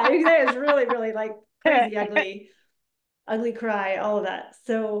 Yeah, that is really, really like crazy, ugly, ugly cry, all of that.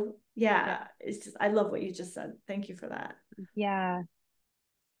 So Yeah. yeah, it's just, I love what you just said. Thank you for that. Yeah.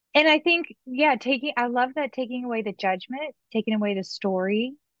 And I think, yeah, I love that taking away the judgment, taking away the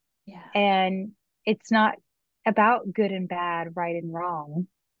story, Yeah. and it's not about good and bad, right and wrong.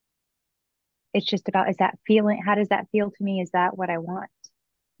 It's just about, is that feeling, how does that feel to me? Is that what I want?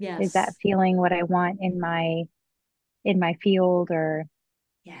 Is that Yes. feeling what I want in my field, or,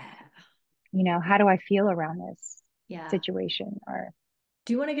 Yeah. how do I feel around this Yeah. situation? Or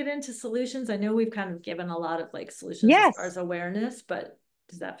Do you want to get into solutions? I know we've kind of given a lot of like solutions as far yes. as awareness, but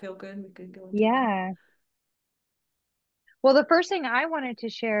does that feel good? We could go into that. Yeah. Well, the first thing I wanted to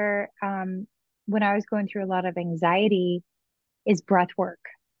share, when I was going through a lot of anxiety, is breath work.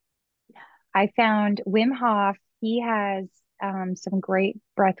 Yeah. I found Wim Hof. He has some great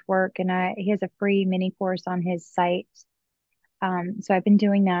breath work, and he has a free mini course on his site. So I've been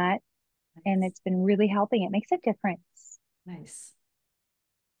doing that, and Nice. it's been really helping. It makes a difference. Nice.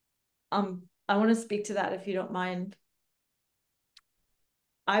 I want to speak to that if you don't mind.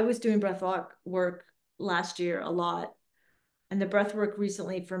 I was doing work last year a lot. And the breath work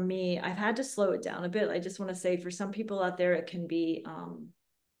recently for me, I've had to slow it down a bit. I just want to say for some people out there, it can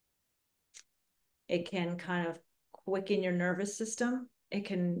kind of quicken your nervous system. It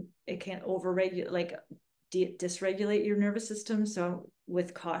can overregulate, like dysregulate your nervous system. So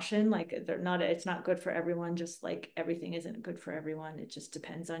with caution, like it's not good for everyone, just like everything isn't good for everyone. It just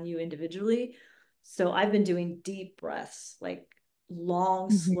depends on you individually. So I've been doing deep breaths, like long,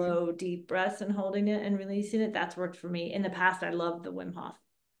 Hmm. slow, deep breaths and holding it and releasing it. That's worked for me. In the past, I loved the Wim Hof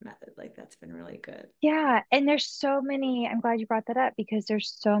method. Like that's been really good. Yeah, and there's so many. I'm glad you brought that up because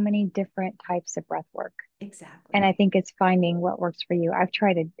there's so many different types of breath work, and I Exactly. think it's finding what works for you. I've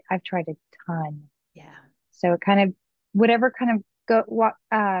tried a ton. Yeah. So it kind of whatever kind of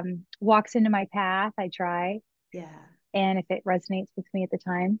walks into my path, I try, Yeah. and if it resonates with me at the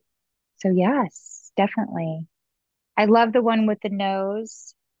time. So yes, definitely. I love the one with the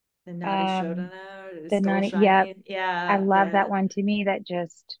nose. The Nadi Um, Shodanao, the the skull nine, yeah, shining. I Yeah, love that yeah, one. To me, that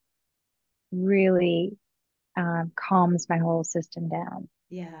just really calms my whole system down.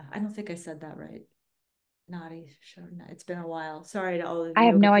 yeah. I don't think I said that right. Nadi Shodanao. It's been a while. Sorry to all of the I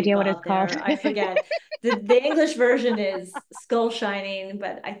have yoga no idea people what it's out called. there. I forget. The English version is skull shining,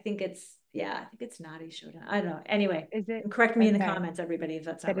 but I think it's yeah, I think it's Nadi Shodanao. I don't know. Anyway, Is it? correct me in the Okay, comments, everybody, if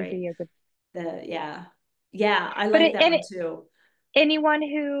that's not that is a right. yoga. The yeah. Yeah, I But like that and one too. anyone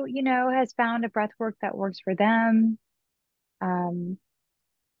who, has found a breath work that works for them. Um,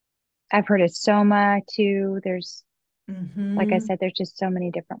 I've heard of Soma too. Like I Mm-hmm. said, there's just so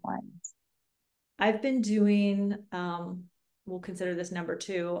many different ones. I've been doing, we'll consider this number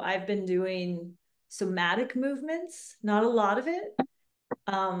two. I've been doing somatic movements, not a lot of it.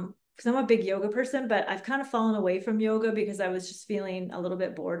 Because I'm a big yoga person, but I've kind of fallen away from yoga because I was just feeling a little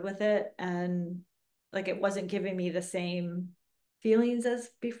bit bored with it and like it wasn't giving me the same feelings as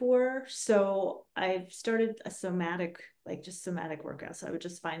before. So I've started a somatic, like just somatic workout. So I would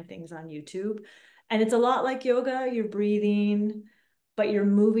just find things on YouTube. And it's a lot like yoga. You're breathing, but you're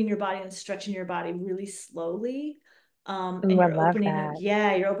moving your body and stretching your body really slowly. And Ooh, I you're love opening up, that.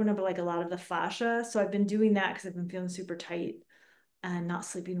 yeah, you're opening up like a lot of the fascia. So I've been doing that because I've been feeling super tight and not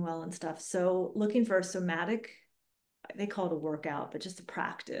sleeping well and stuff. So looking for a somatic, they call it a workout, but just a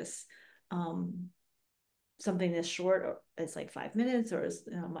practice. Um, Something as short as like 5 minutes or as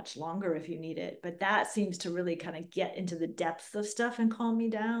much longer if you need it. But that seems to really kind of get into the depths of stuff and calm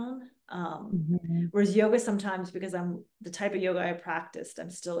me down. Hmm. Whereas yoga sometimes, because I'm the type of yoga I practiced,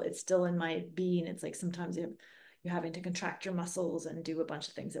 it's still in my being. It's like sometimes you're having to contract your muscles and do a bunch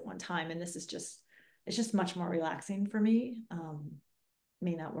of things at one time. And this is just, it's just much more relaxing for me.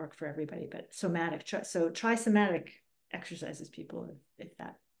 May not work for everybody, but somatic. So try somatic exercises, people, if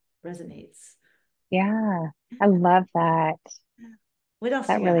that resonates. Yeah, I love that. What else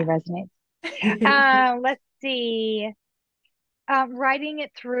That you really got? resonates. Let's see. Writing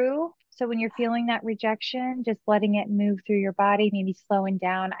it through. So when you're feeling that rejection, just letting it move through your body, maybe slowing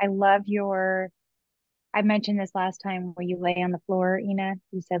down. I mentioned this last time where you lay on the floor, Ina.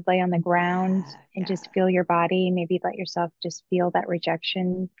 You said lay on the ground Yeah, and yeah, just feel your body. Maybe let yourself just feel that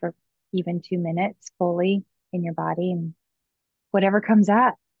rejection for even 2 minutes fully in your body and whatever comes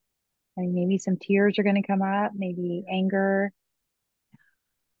up. I mean, maybe some tears are going to come up, maybe anger,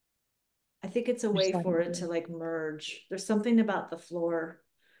 I think it's a way just letting for it it be. to like merge. There's something about the floor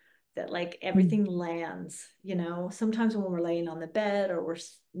that like Mm. everything lands, sometimes when we're laying on the bed or we're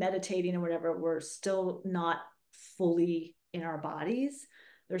meditating or whatever, we're still not fully in our bodies.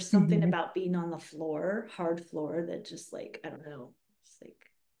 There's something Hmm. about being on the floor, hard floor, that just like, I don't know, it's like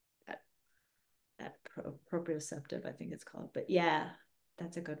that, proprioceptive, I think it's called. But yeah,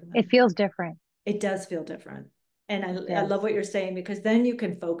 that's a good It one. feels different. It does feel different. And It I love does. what you're saying, because then you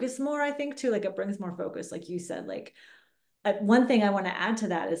can focus more, I think, too. Like it brings more focus, like you said. Like one thing I want to add to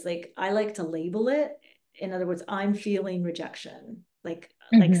that is like I like to label it. In other words, I'm feeling rejection. Like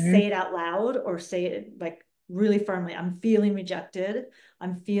Hmm. say it out loud, or say it like really firmly. I'm feeling rejected.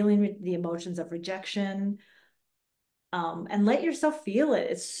 I'm feeling the emotions of rejection. And let yourself feel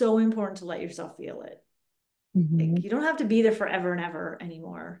it. It's so important to let yourself feel it. Like Hmm. you don't have to be there forever and ever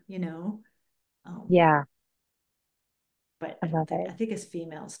anymore, you know. Um, Yeah, but I love I it. think as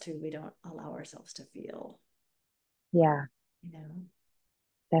females too, we don't allow ourselves to feel, Yeah, you know.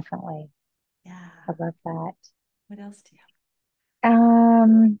 definitely. I Yeah. love that. What else do you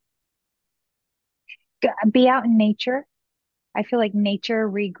Um, be out in nature. I feel like nature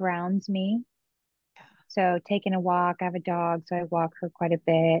regrounds me. have? So taking a walk, I have a dog, so I walk her quite a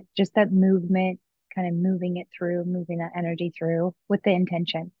bit. Just that movement, kind of moving it through, moving that energy through with the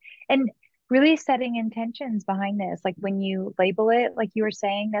intention. And really setting intentions behind this. Like when you label it, like you were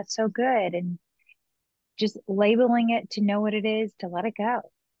saying, that's so good. And just labeling it to know what it is, to let it go,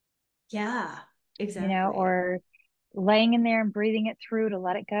 Yeah, exactly. or laying in there and breathing it through to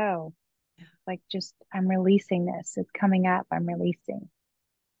let it go. Yeah, Like just, I'm releasing this. It's coming up. I'm releasing.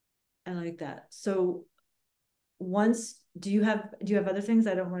 I like that. So once, do you have other things?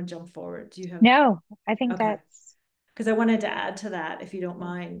 I don't want to jump forward. Do you have, No, I think okay. that's, Because I wanted to add to that, if you don't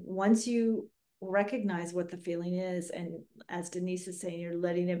mind. Once you recognize what the feeling is, and as Denise is saying, you're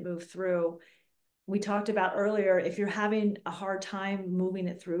letting it move through. We talked about earlier, if you're having a hard time moving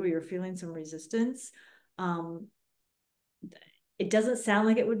it through, or you're feeling some resistance, um, it doesn't sound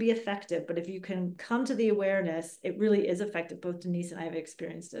like it would be effective, but if you can come to the awareness, it really is effective. Both Denise and I have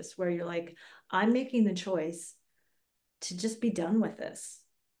experienced this, where you're like, I'm making the choice to just be done with this.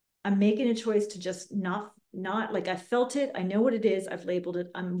 I'm making a choice to just not like, I felt it. I know what it is. I've labeled it.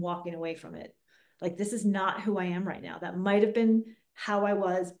 I'm walking away from it. Like, this is not who I am right now. That might have been how I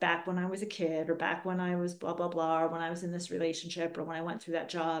was back when I was a kid, or back when I was blah, blah, blah, or when I was in this relationship, or when I went through that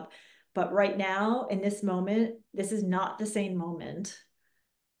job. But right now, in this moment, this is not the same moment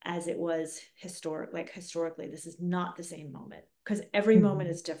as it was historically. This is not the same moment, because every moment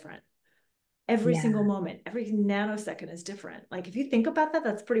mhm. is different. Every single Yeah, moment, every nanosecond is different. Like if you think about that,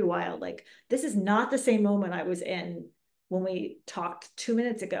 that's pretty wild. Like this is not the same moment I was in when we talked 2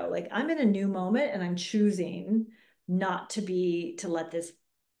 minutes ago. Like I'm in a new moment, and I'm choosing not to let this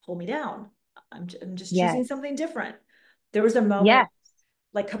pull me down. I'm just choosing yes, something different. There was a moment yes,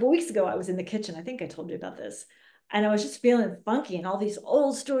 like a couple weeks ago, I was in the kitchen. I think I told you about this. And I was just feeling funky, and all these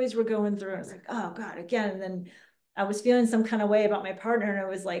old stories were going through. And I was like, oh God, again. And then I was feeling some kind of way about my partner. And it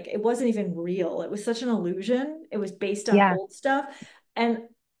was like, it wasn't even real. It was such an illusion. It was based on yeah, old stuff. And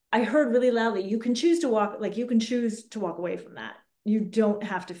I heard really loudly, you can choose to walk, like you can choose to walk away from that. You don't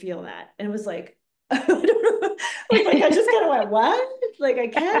have to feel that. And it was like, I don't know. It was like, I just kind of went, what? Like I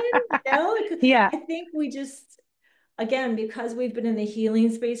can, yeah. I think we just, again, because we've been in the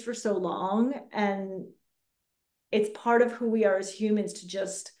healing space for so long, and it's part of who we are as humans to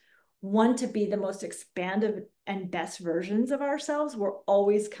just want to be the most expansive and best versions of ourselves. We're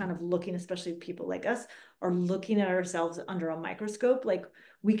always kind of looking, especially people like us, are looking at ourselves under a microscope. Like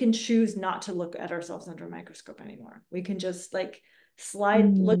we can choose not to look at ourselves under a microscope anymore. We can just like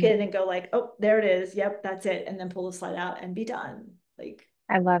look Mm, at it and go like, oh, there it is. Yep, that's it. And then pull the slide out and be done. Like,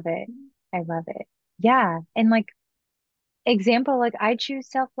 I love it. I love it. Yeah. And like example, like I choose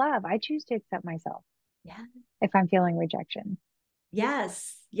self-love. I choose to accept myself yeah. if I'm feeling rejection.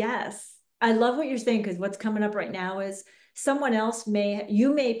 Yes, yes. I love what you're saying, because what's coming up right now is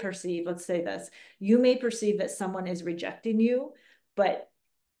you may perceive, let's say this, you may perceive that someone is rejecting you, but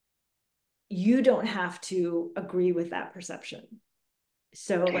you don't have to agree with that perception.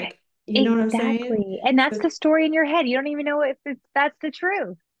 So, like, you know what I'm saying? Exactly. And that's So, the story in your head. You don't even know if that's the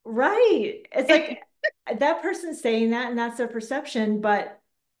truth. right. It's like that person's saying that, and that's their perception, but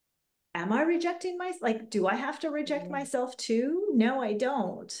am I rejecting myself? Like, do I have to reject Yeah. myself too? No, I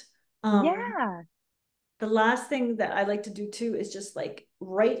don't. Um, Yeah. the last thing that I like to do too is just like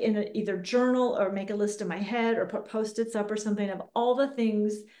write in either journal, or make a list in my head, or put post-its up or something of all the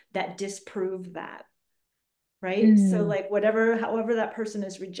things that disprove that. Right. So Mm, like however that person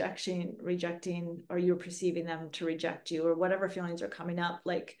is rejecting, or you're perceiving them to reject you, or whatever feelings are coming up,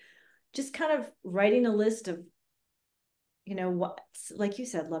 like just kind of writing a list of, what, like you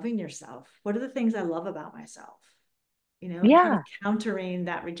said, loving yourself. What are the things I love about myself? And kind of yeah. countering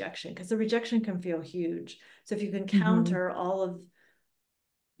that rejection, because the rejection can feel huge. So if you can Hmm. counter all of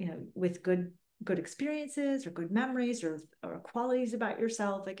with good experiences or good memories or qualities about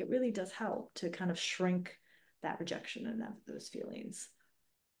yourself, like it really does help to kind of shrink that rejection and those feelings.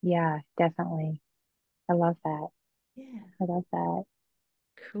 Yeah, definitely. I love that. Yeah. I love that.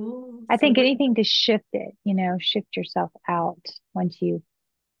 Cool. I So think what? anything to shift it, shift yourself out once you've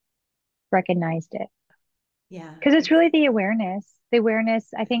recognized it. Yeah, Because it's it's really the awareness. The awareness,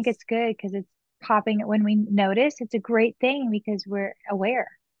 I it think is. it's good because it's popping when we notice, it's a great thing because we're aware.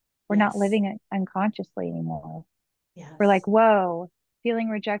 We're not Yes. living unconsciously anymore. We're like, Yes. whoa, feeling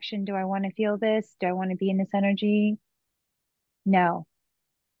rejection. Do I want to feel this? Do I want to be in this energy? No,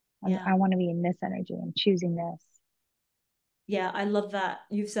 Yeah. I want to be in this energy. I'm choosing this. Yeah, I love that.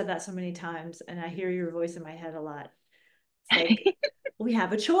 You've said that so many times, and I hear your voice in my head a lot. It's like we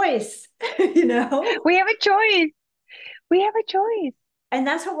have a choice, you know? We have a choice. We have a choice. And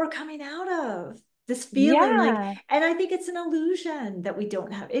that's what we're coming out of. This feeling like, Yeah. and I think it's an illusion that we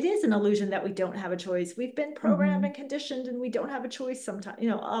don't have. It is an illusion that we don't have a choice. We've been programmed Hmm. and conditioned, and we don't have a choice sometimes.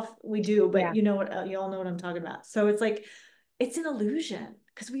 Off we do, but Yeah. you know what? You all know what I'm talking about. So it's like, it's an illusion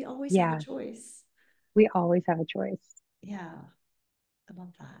because we always have a Yeah. choice. We always have a choice. Yeah, I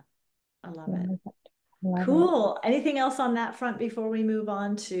love that. I We love it. always have I love it. Cool. Anything else on that front before we move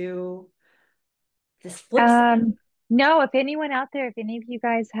on to this flip side? Um, no, if anyone out there, if any of you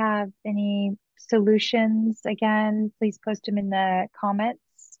guys have any solutions, again, please post them in the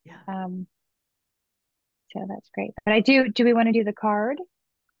comments. Yeah. Um, so that's great. But do we want to do the card?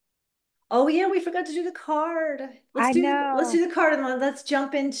 Oh yeah, we forgot to do the card. I Let's know. do the card and then let's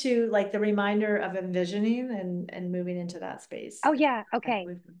jump into like the reminder of envisioning and moving into that space. Oh yeah, okay.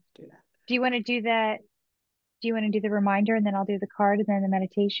 We can do that. Do you want to do that? Do you want to do the reminder and then I'll do the card and then the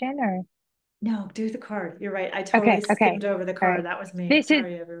meditation or No, do the card. You're right. I okay, totally okay. skipped over the All card. right. That was me. This is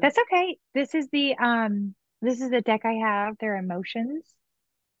Sorry, everyone. that's okay. This is the deck I have. They're emotions.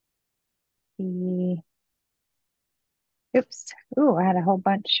 The oops. Ooh, I had a whole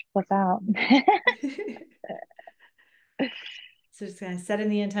bunch flip out. So just kind of setting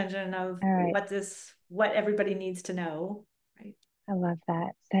the intention of All right. what everybody needs to know, right? I love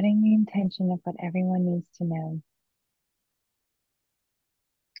that. Setting the intention of what everyone needs to know.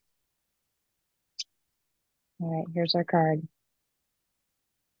 All right, here's our card.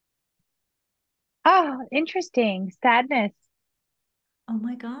 Oh, interesting. Sadness. Oh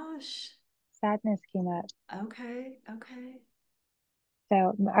my gosh. Sadness came up. Okay. Okay.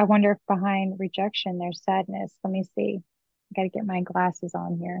 So I wonder if behind rejection there's sadness. Let me see. I got to get my glasses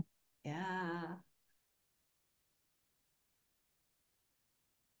on here. Yeah.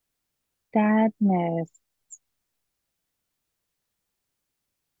 Sadness.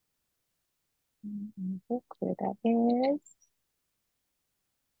 Look where that is.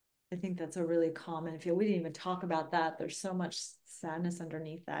 I think that's a really common feel. We didn't even talk about that. There's so much sadness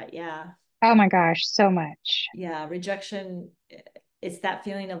underneath that. Yeah. Oh my gosh, so much. Yeah. Rejection, it's that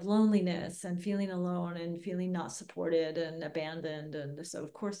feeling of loneliness and feeling alone and feeling not supported and abandoned. And so,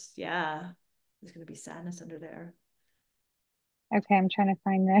 of course, yeah, there's going to be sadness under there. Okay, I'm trying to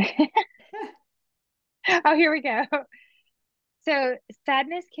find the. Oh, here we go. So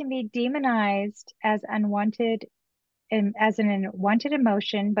sadness can be demonized as unwanted and as an unwanted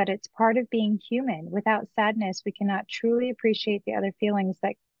emotion, but it's part of being human. Without sadness, we cannot truly appreciate the other feelings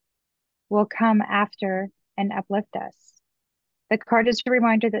that will come after and uplift us. The card is a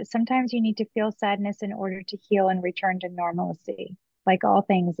reminder that sometimes you need to feel sadness in order to heal and return to normalcy. Like all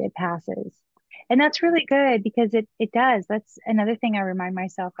things, it passes. And that's really good because it does. That's another thing I remind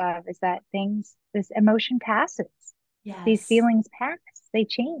myself of is that this emotion passes. These Yes. feelings pass, they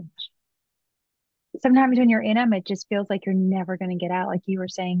change. Sometimes when you're in them, it just feels like you're never going to get out. Like you were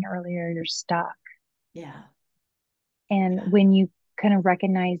saying earlier, you're stuck. Yeah. And Yeah. when you kind of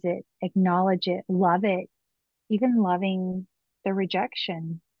recognize it, acknowledge it, love it, even loving the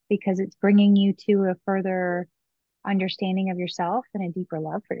rejection, because it's bringing you to a further understanding of yourself and a deeper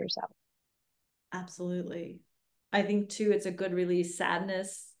love for yourself. Absolutely. I think too, it's a good release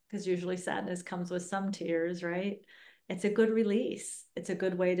sadness because usually sadness comes with some tears, right? It's a good release. It's a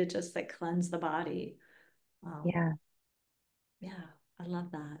good way to just like cleanse the body. Um, Yeah. yeah, I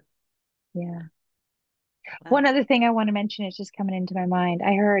love that. Yeah. One Wow. other thing I want to mention is just coming into my mind.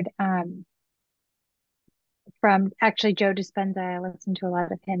 I heard from actually Joe Dispenza. I listen to a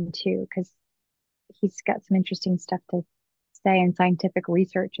lot of him too, because he's got some interesting stuff to say and scientific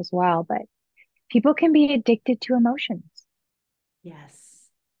research as well. But people can be addicted to emotions, Yes.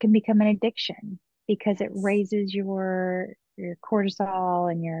 can become an addiction because it Yes. raises your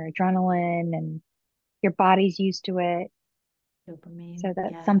cortisol and your adrenaline and your body's used to it. Dopamine. So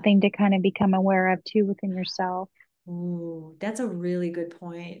that's Yeah. something to kind of become aware of too within yourself. Ooh, that's a really good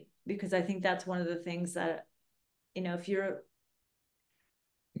point, because I think that's one of the things that, if you're,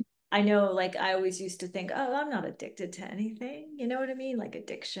 I know, like I always used to think, oh, I'm not addicted to anything. You know what I mean? Like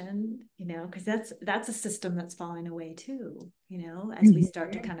addiction, because that's a system that's falling away too, as we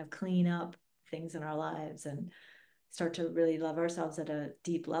start to Mhm. kind of clean up things in our lives and start to really love ourselves at a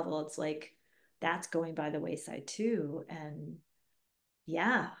deep level. It's like that's going by the wayside too. And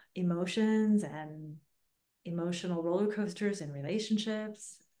yeah, emotions and emotional roller coasters and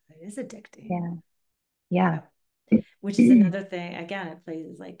relationships, it is addicting. Yeah. Yeah. Yeah, which is another thing. Again, it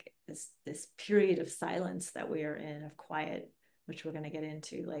plays like this period of silence that we are in, of quiet, which we're going to get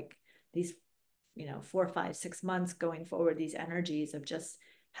into, like these 4, 5, 6 months going forward, these energies of just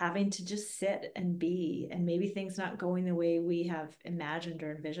having to just sit and be, and maybe things not going the way we have imagined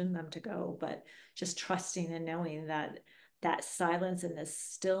or envisioned them to go, but just trusting and knowing that that silence and the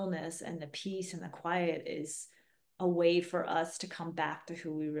stillness and the peace and the quiet is a way for us to come back to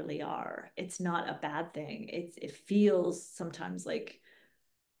who we really are. It's not a bad thing. It feels sometimes like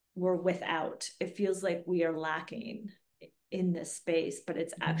we're without. It feels like we are lacking in this space, but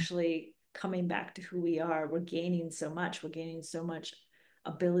it's actually coming back to who we are. We're gaining so much. We're gaining so much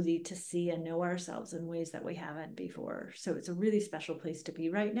ability to see and know ourselves in ways that we haven't before. So it's a really special place to be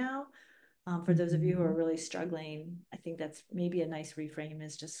right now. For those of you who are Mhm. really struggling, I think that's maybe a nice reframe,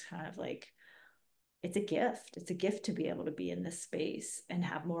 is just kind of like, it's a gift. It's a gift to be able to be in this space and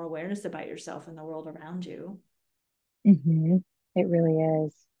have more awareness about yourself and the world around you. Mhm. It really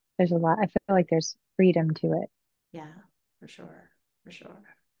is. There's a lot. I feel like there's freedom to it Yeah, for sure. For sure.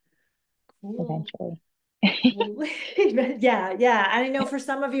 Cool. eventually. Well, yeah, yeah. And I know for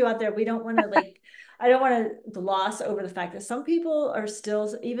some of you out there, we don't want to like, I don't want to gloss over the fact that some people are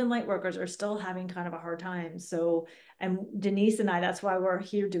still, even light workers, are still having kind of a hard time. So, and Denise and I, that's why we're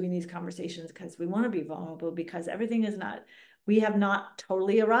here doing these conversations, because we want to be vulnerable, because everything is not, we have not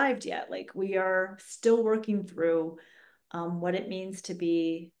totally arrived yet. Like we are still working through what it means to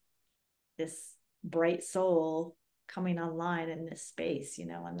be this bright soul coming online in this space,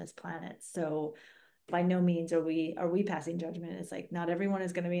 on this planet. So by no means are we passing judgment. It's like not everyone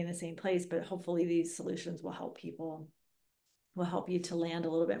is going to be in the same place, but hopefully these solutions will help people, will help you to land a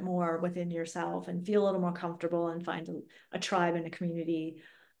little bit more within yourself and feel a little more comfortable and find a tribe and a community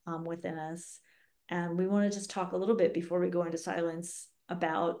within us. And we want to just talk a little bit before we go into silence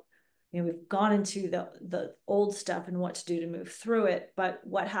about, we've gone into the old stuff and what to do to move through it, but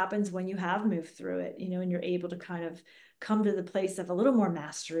what happens when you have moved through it, and you're able to kind of come to the place of a little more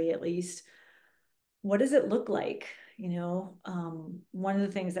mastery, at least. What does it look like? One of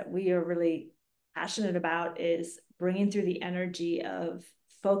the things that we are really passionate about is bringing through the energy of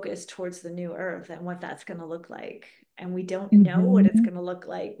focus towards the new earth and what that's going to look like. And we don't know what it's Hmm. going to look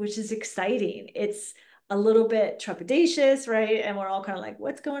like, which is exciting. It's a little bit trepidatious, right? And we're all kind of like,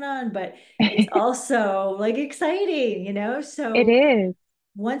 what's going on? But it's also like exciting, It So is.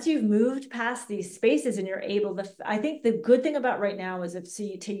 once you've moved past these spaces and you're able to, I think the good thing about right now is, if so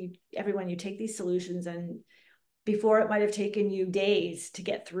you take everyone, you take these solutions, and before it might have taken you days to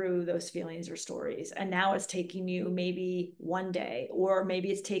get through those feelings or stories, and now it's taking you maybe one day, or maybe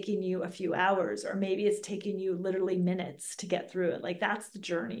it's taking you a few hours, or maybe it's taking you literally minutes to get through it. Like that's the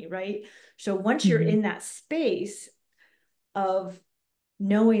journey, right? So once you're Hmm. in that space of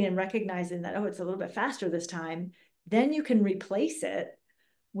knowing and recognizing that, oh, it's a little bit faster this time, then you can replace it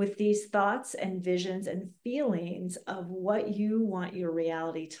with these thoughts and visions and feelings of what you want your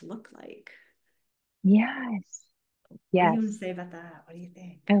reality to look like. Yes. What do you want to Yes. say about that? What do you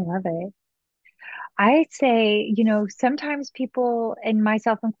think? I love it. I say, sometimes people, and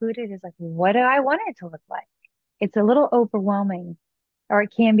myself included, is like, what do I want it to look like? It's a little overwhelming, or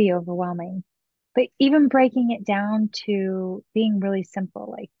it can be overwhelming. But even breaking it down to being really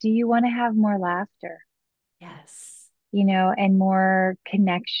simple, like, do you want to have more laughter, Yes. and more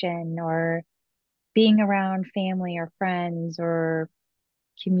connection, or being around family or friends or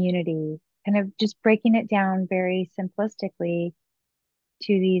community? Kind of just breaking it down very simplistically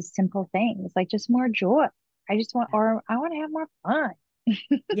to these simple things, like just more joy. Or I want to have more fun,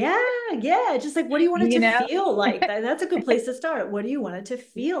 Yeah, yeah. Just like, what do you want it you to know? feel like? That's a good place to start. What do you want it to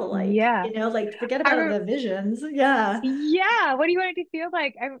feel like? Yeah. Like forget I about re the visions. Yeah. yeah. What do you want it to feel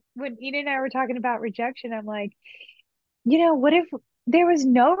like? When Ina and I were talking about rejection, I'm like, what if there was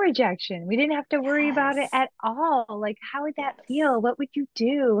no rejection? We didn't have to worry about it Yes. at all. Like, how would that Yes. feel? What would you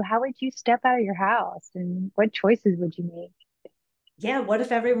do? How would you step out of your house? And what choices would you make? Yeah. What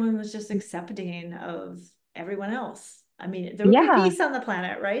if everyone was just accepting of everyone else? I mean, there would be Yeah. peace on the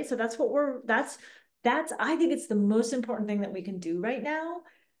planet, right? So that's I think it's the most important thing that we can do right now,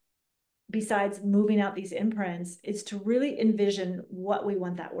 besides moving out these imprints, is to really envision what we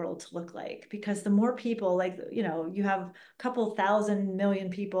want that world to look like. Because the more people, like, you have a couple thousand million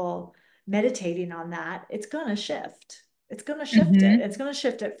people meditating on that, it's going to shift. It's going to shift it. Mm-hmm. It's going to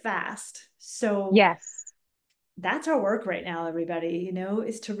shift it fast. So Yes. that's our work right now, everybody,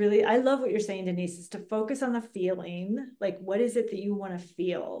 is to really, I love what you're saying, Denise, is to focus on the feeling. Like, what is it that you want to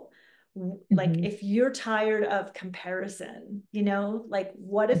feel? Like, Mm-hmm. if you're tired of comparison, like,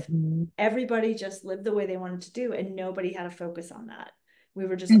 what if Mm-hmm. everybody just lived the way they wanted to do and nobody had to focus on that? We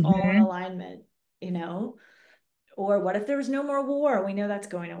were just all in Mm-hmm. alignment, you know? Or what if there was no more war? We know that's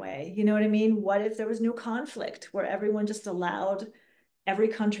going away. You know what I mean? What if there was no conflict where everyone just allowed every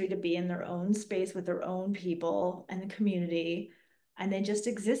country to be in their own space with their own people and the community, and they just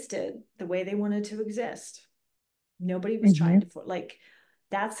existed the way they wanted to exist? Nobody was Mm-hmm. trying to like,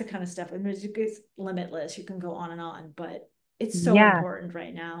 that's the kind of stuff. And it's limitless. You can go on and on, but it's so Yeah. important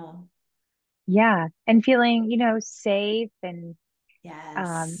right now. Yeah. And feeling, safe and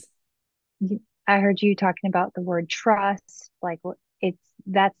um Yes, I heard you talking about the word trust, like it's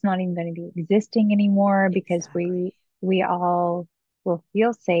that's not even going to be existing anymore because we exactly. we all will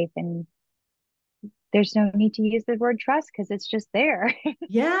feel safe and there's no need to use the word trust because it's just there.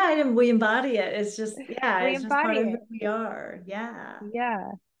 Yeah, and we embody it. It's just, yeah, We it's just part embody of who it. we are. Yeah.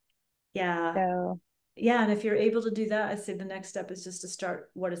 Yeah. Yeah. So, Yeah. And if you're able to do that, I'd say the next step is just to start.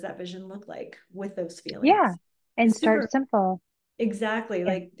 What does that vision look like with those yeah. feelings? And It's start super. simple. Exactly. Yeah.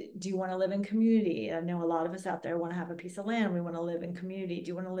 Like, do you want to live in community? I know a lot of us out there want to have a piece of land. We want to live in community. Do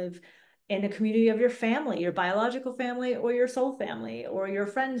you want to live in a community of your family, your biological family, or your soul family, or your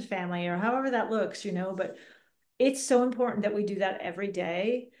friend's family, or however that looks, But it's so important that we do that every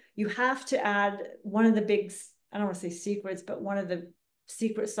day. You have to add one of the big, I don't want to say secrets, but one of the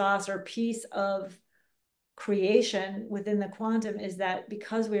secret sauce or piece of creation within the quantum is that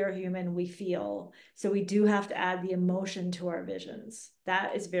because we are human, we feel. So we do have to add the emotion to our visions.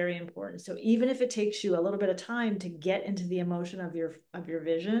 That is very important. So even if it takes you a little bit of time to get into the emotion of your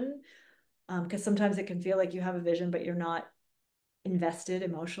vision, because sometimes it can feel like you have a vision, but you're not invested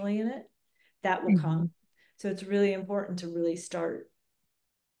emotionally in it, that will come. Hmm. So it's really important to really start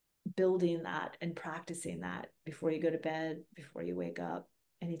building that and practicing that before you go to bed, before you wake up,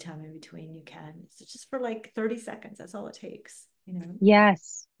 anytime in between you can. So just for like 30 seconds, that's all it takes.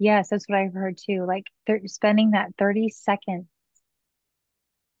 Yes. Yes. That's what I've heard too. Like spending that 30 seconds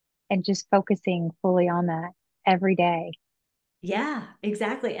and just focusing fully on that every day. Yeah,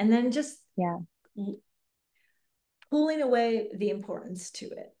 exactly. And then just Yeah. pulling away the importance to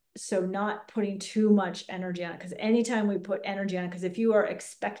it. So not putting too much energy on it. Because anytime we put energy on it, because if you are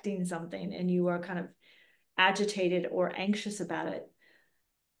expecting something and you are kind of agitated or anxious about it,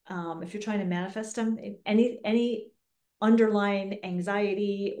 if you're trying to manifest them, any underlying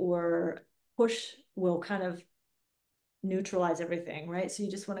anxiety or push will kind of neutralize everything, right? So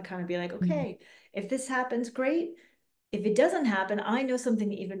you just want to kind of be like, Mhm. okay, if this happens, great. If it doesn't happen, I know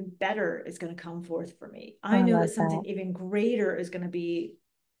something even better is going to come forth for me. Oh, I I know love that something that. even greater is going to be,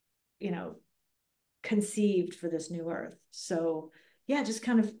 you know, conceived for this new earth. So yeah, just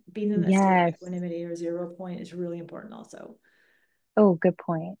kind of being in that state of Yes. equanimity or 0 point is really important also. Oh, good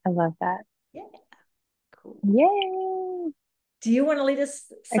point. I love that. Yeah, cool. Yay. Do you want to lead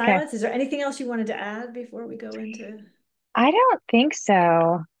us Okay. silence? Is there anything else you wanted to add before we go into? I don't think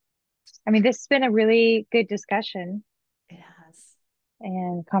so. I mean, this has been a really good discussion It has.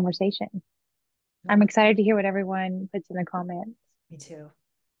 and conversation. I'm No, excited to hear what everyone puts in the comments. me too.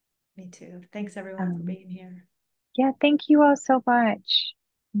 Me too. Thanks everyone for Um, being here. yeah, thank you all so much.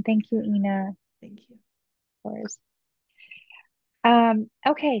 And thank you, Ina, of Thank you. course.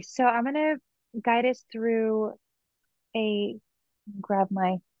 Okay, so I'm gonna guide us through a grab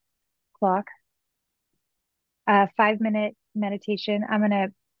my clock, 5 minute meditation. I'm gonna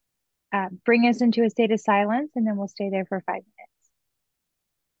bring us into a state of silence and then we'll stay there for 5 minutes.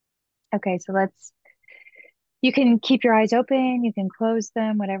 Okay, so you can keep your eyes open, you can close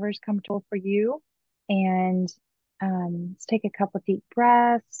them, whatever's comfortable for you. And let's take a couple deep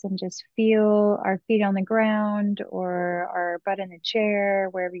breaths and just feel our feet on the ground or our butt in the chair,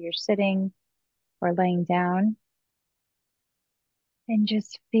 wherever you're sitting or laying down. And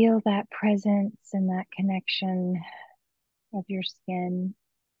just feel that presence and that connection of your skin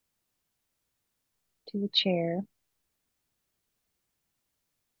to the chair.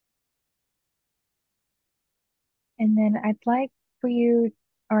 And then I'd like for you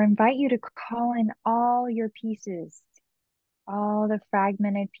or invite you to call in all your pieces, all the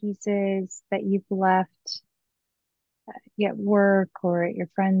fragmented pieces that you've left at work or at your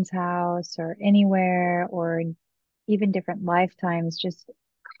friend's house or anywhere or even different lifetimes. Just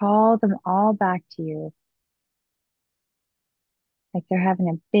call them all back to you, like they're having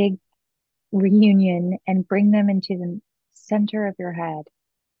a big reunion, and bring them into the center of your head,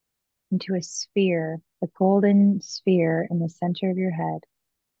 into a sphere, a golden sphere in the center of your head.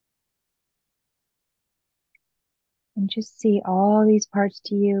 And just see all these parts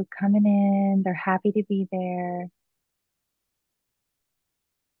to you coming in. They're happy to be there.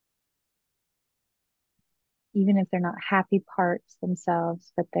 Even if they're not happy parts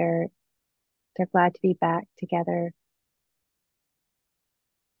themselves, but they're glad to be back together.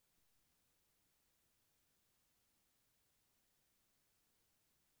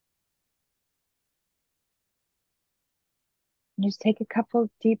 And just take a couple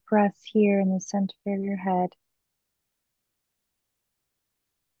deep breaths here in the center of your head.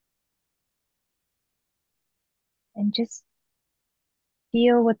 And just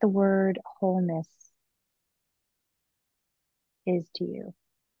feel what the word wholeness is to you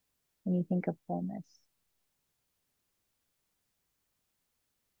when you think of wholeness.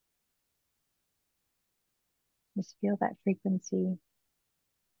 Just feel that frequency.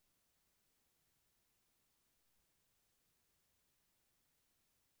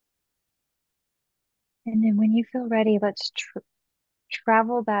 And then when you feel ready, let's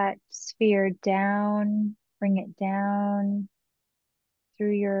travel that sphere down, bring it down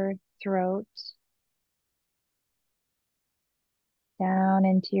through your throat, down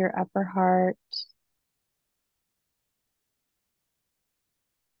into your upper heart,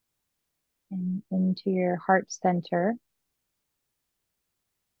 and into your heart center.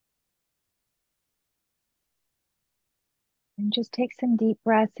 And just take some deep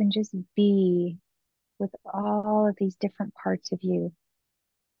breaths and just be with all of these different parts of you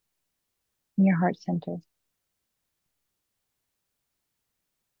in your heart center,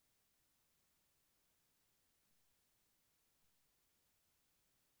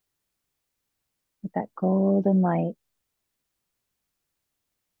 with that golden light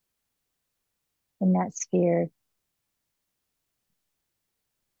in that sphere.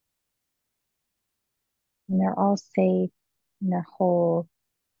 And they're all safe and they're whole.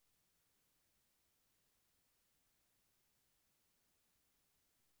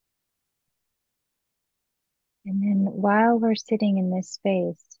 And then while we're sitting in this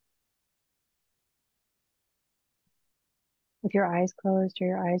space, with your eyes closed or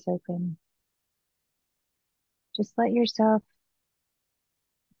your eyes open, just let yourself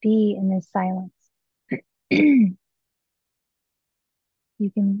be in this silence. You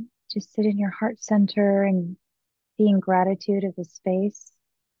can just sit in your heart center and be in gratitude of the space,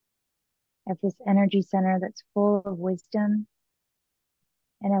 of this energy center that's full of wisdom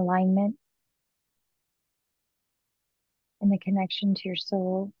and alignment and the connection to your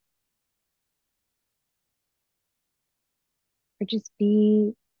soul. Or just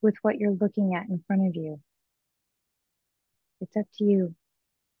be with what you're looking at in front of you. It's up to you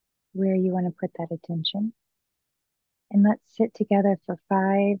where you want to put that attention. And let's sit together for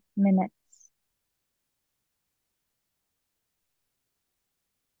 5 minutes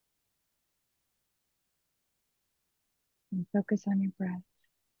and focus on your breath.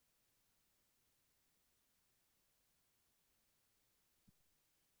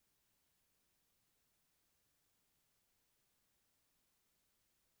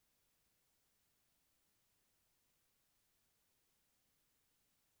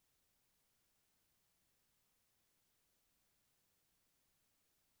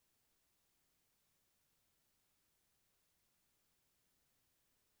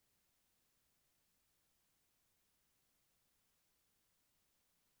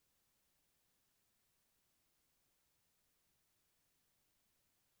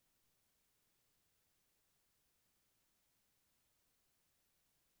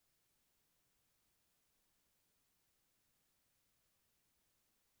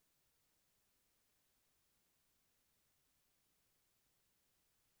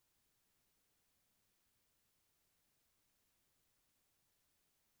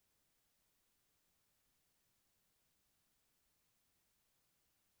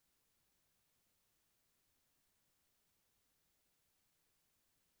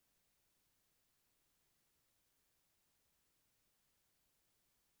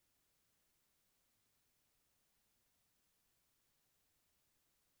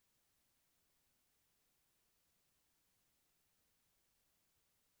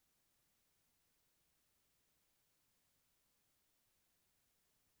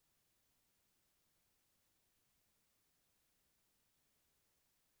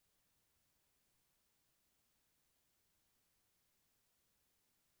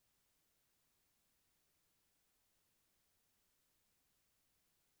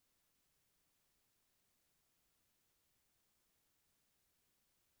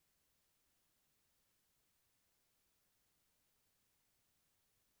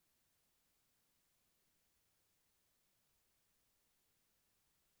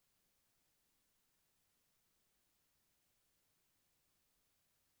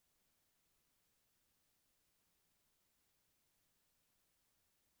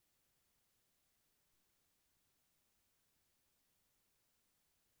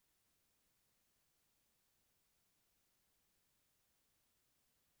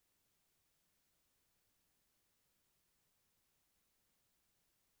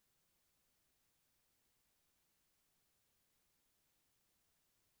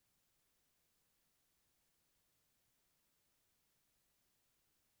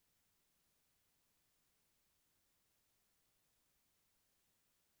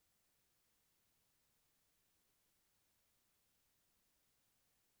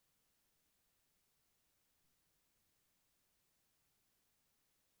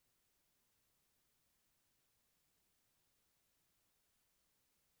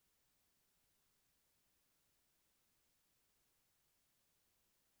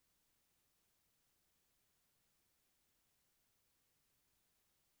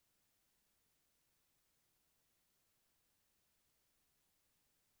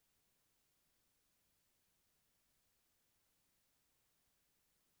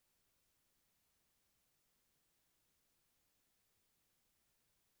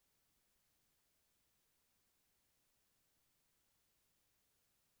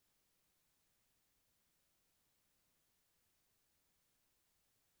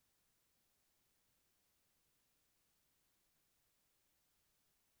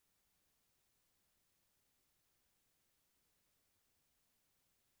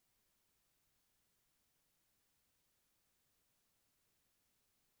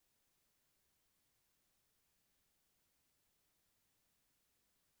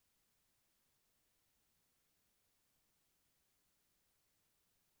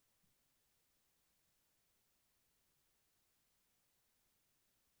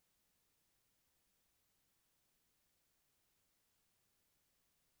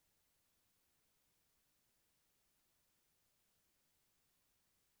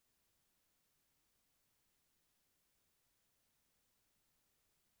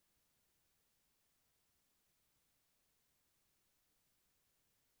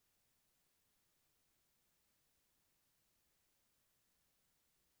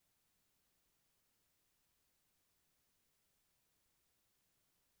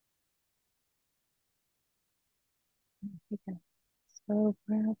 Take a slow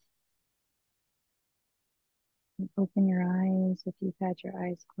breath and open your eyes if you've had your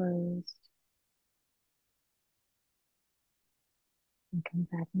eyes closed and come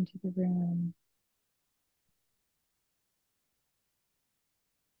back into the room.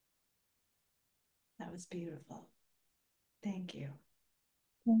 That was beautiful. Thank you.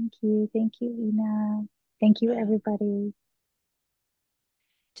 Thank you. Thank you, Ina. Thank you, Uh, everybody.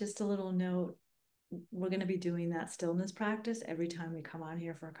 just a little note, we're going to be doing that stillness practice every time we come on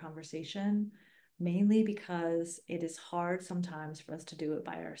here for a conversation, mainly because it is hard sometimes for us to do it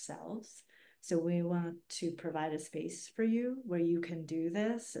by ourselves. So we want to provide a space for you where you can do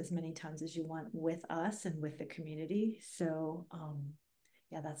this as many times as you want with us and with the community. So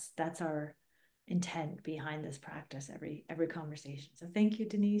yeah, that's our intent behind this practice every conversation. So thank you,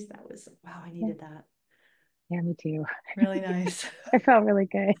 Denise. That was wow, I Yeah, needed that. yeah, me too. Really nice. I felt really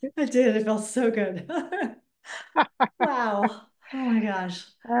good. I did. It felt so good. Wow. Oh my gosh.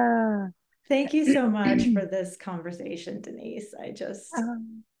 Ah, Thank you so much for this conversation, Denise. I just,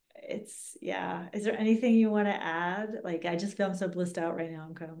 um, it's, yeah. Is there anything you want to add? Like, I just feel I'm so blissed out right now.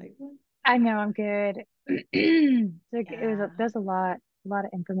 I'm kind of like, I know I'm good. yeah, There's a lot of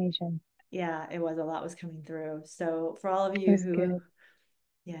information. yeah, it was a lot was coming through. So, for all of It you was who, good.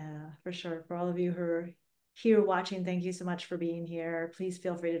 yeah, for sure. For all of you who are here watching, thank you so much for being here. Please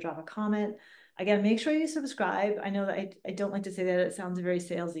feel free to drop a comment. Again, make sure you subscribe. I know that I don't like to say that, it sounds very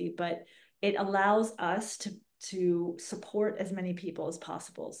salesy, but it allows us to support as many people as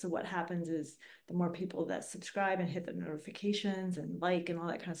possible. So what happens is the more people that subscribe and hit the notifications and like and all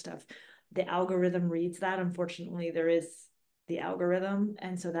that kind of stuff, the algorithm reads that. Unfortunately, there is the algorithm,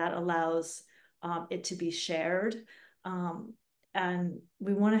 and so that allows it to be shared. Um, and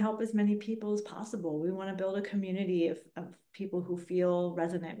we want to help as many people as possible. We want to build a community of people who feel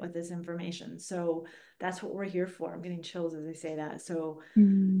resonant with this information. So that's what we're here for. I'm getting chills as I say that. So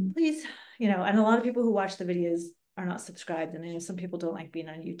Mm, please, you know, and a lot of people who watch the videos are not subscribed, and I know some people don't like being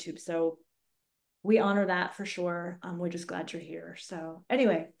on YouTube. So we honor that for sure. We're just glad you're here. So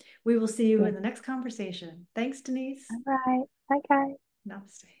anyway, we will see you in good. the next conversation. Thanks, Denise. All right. Bye, guys.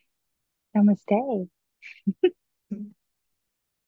 Namaste. Namaste.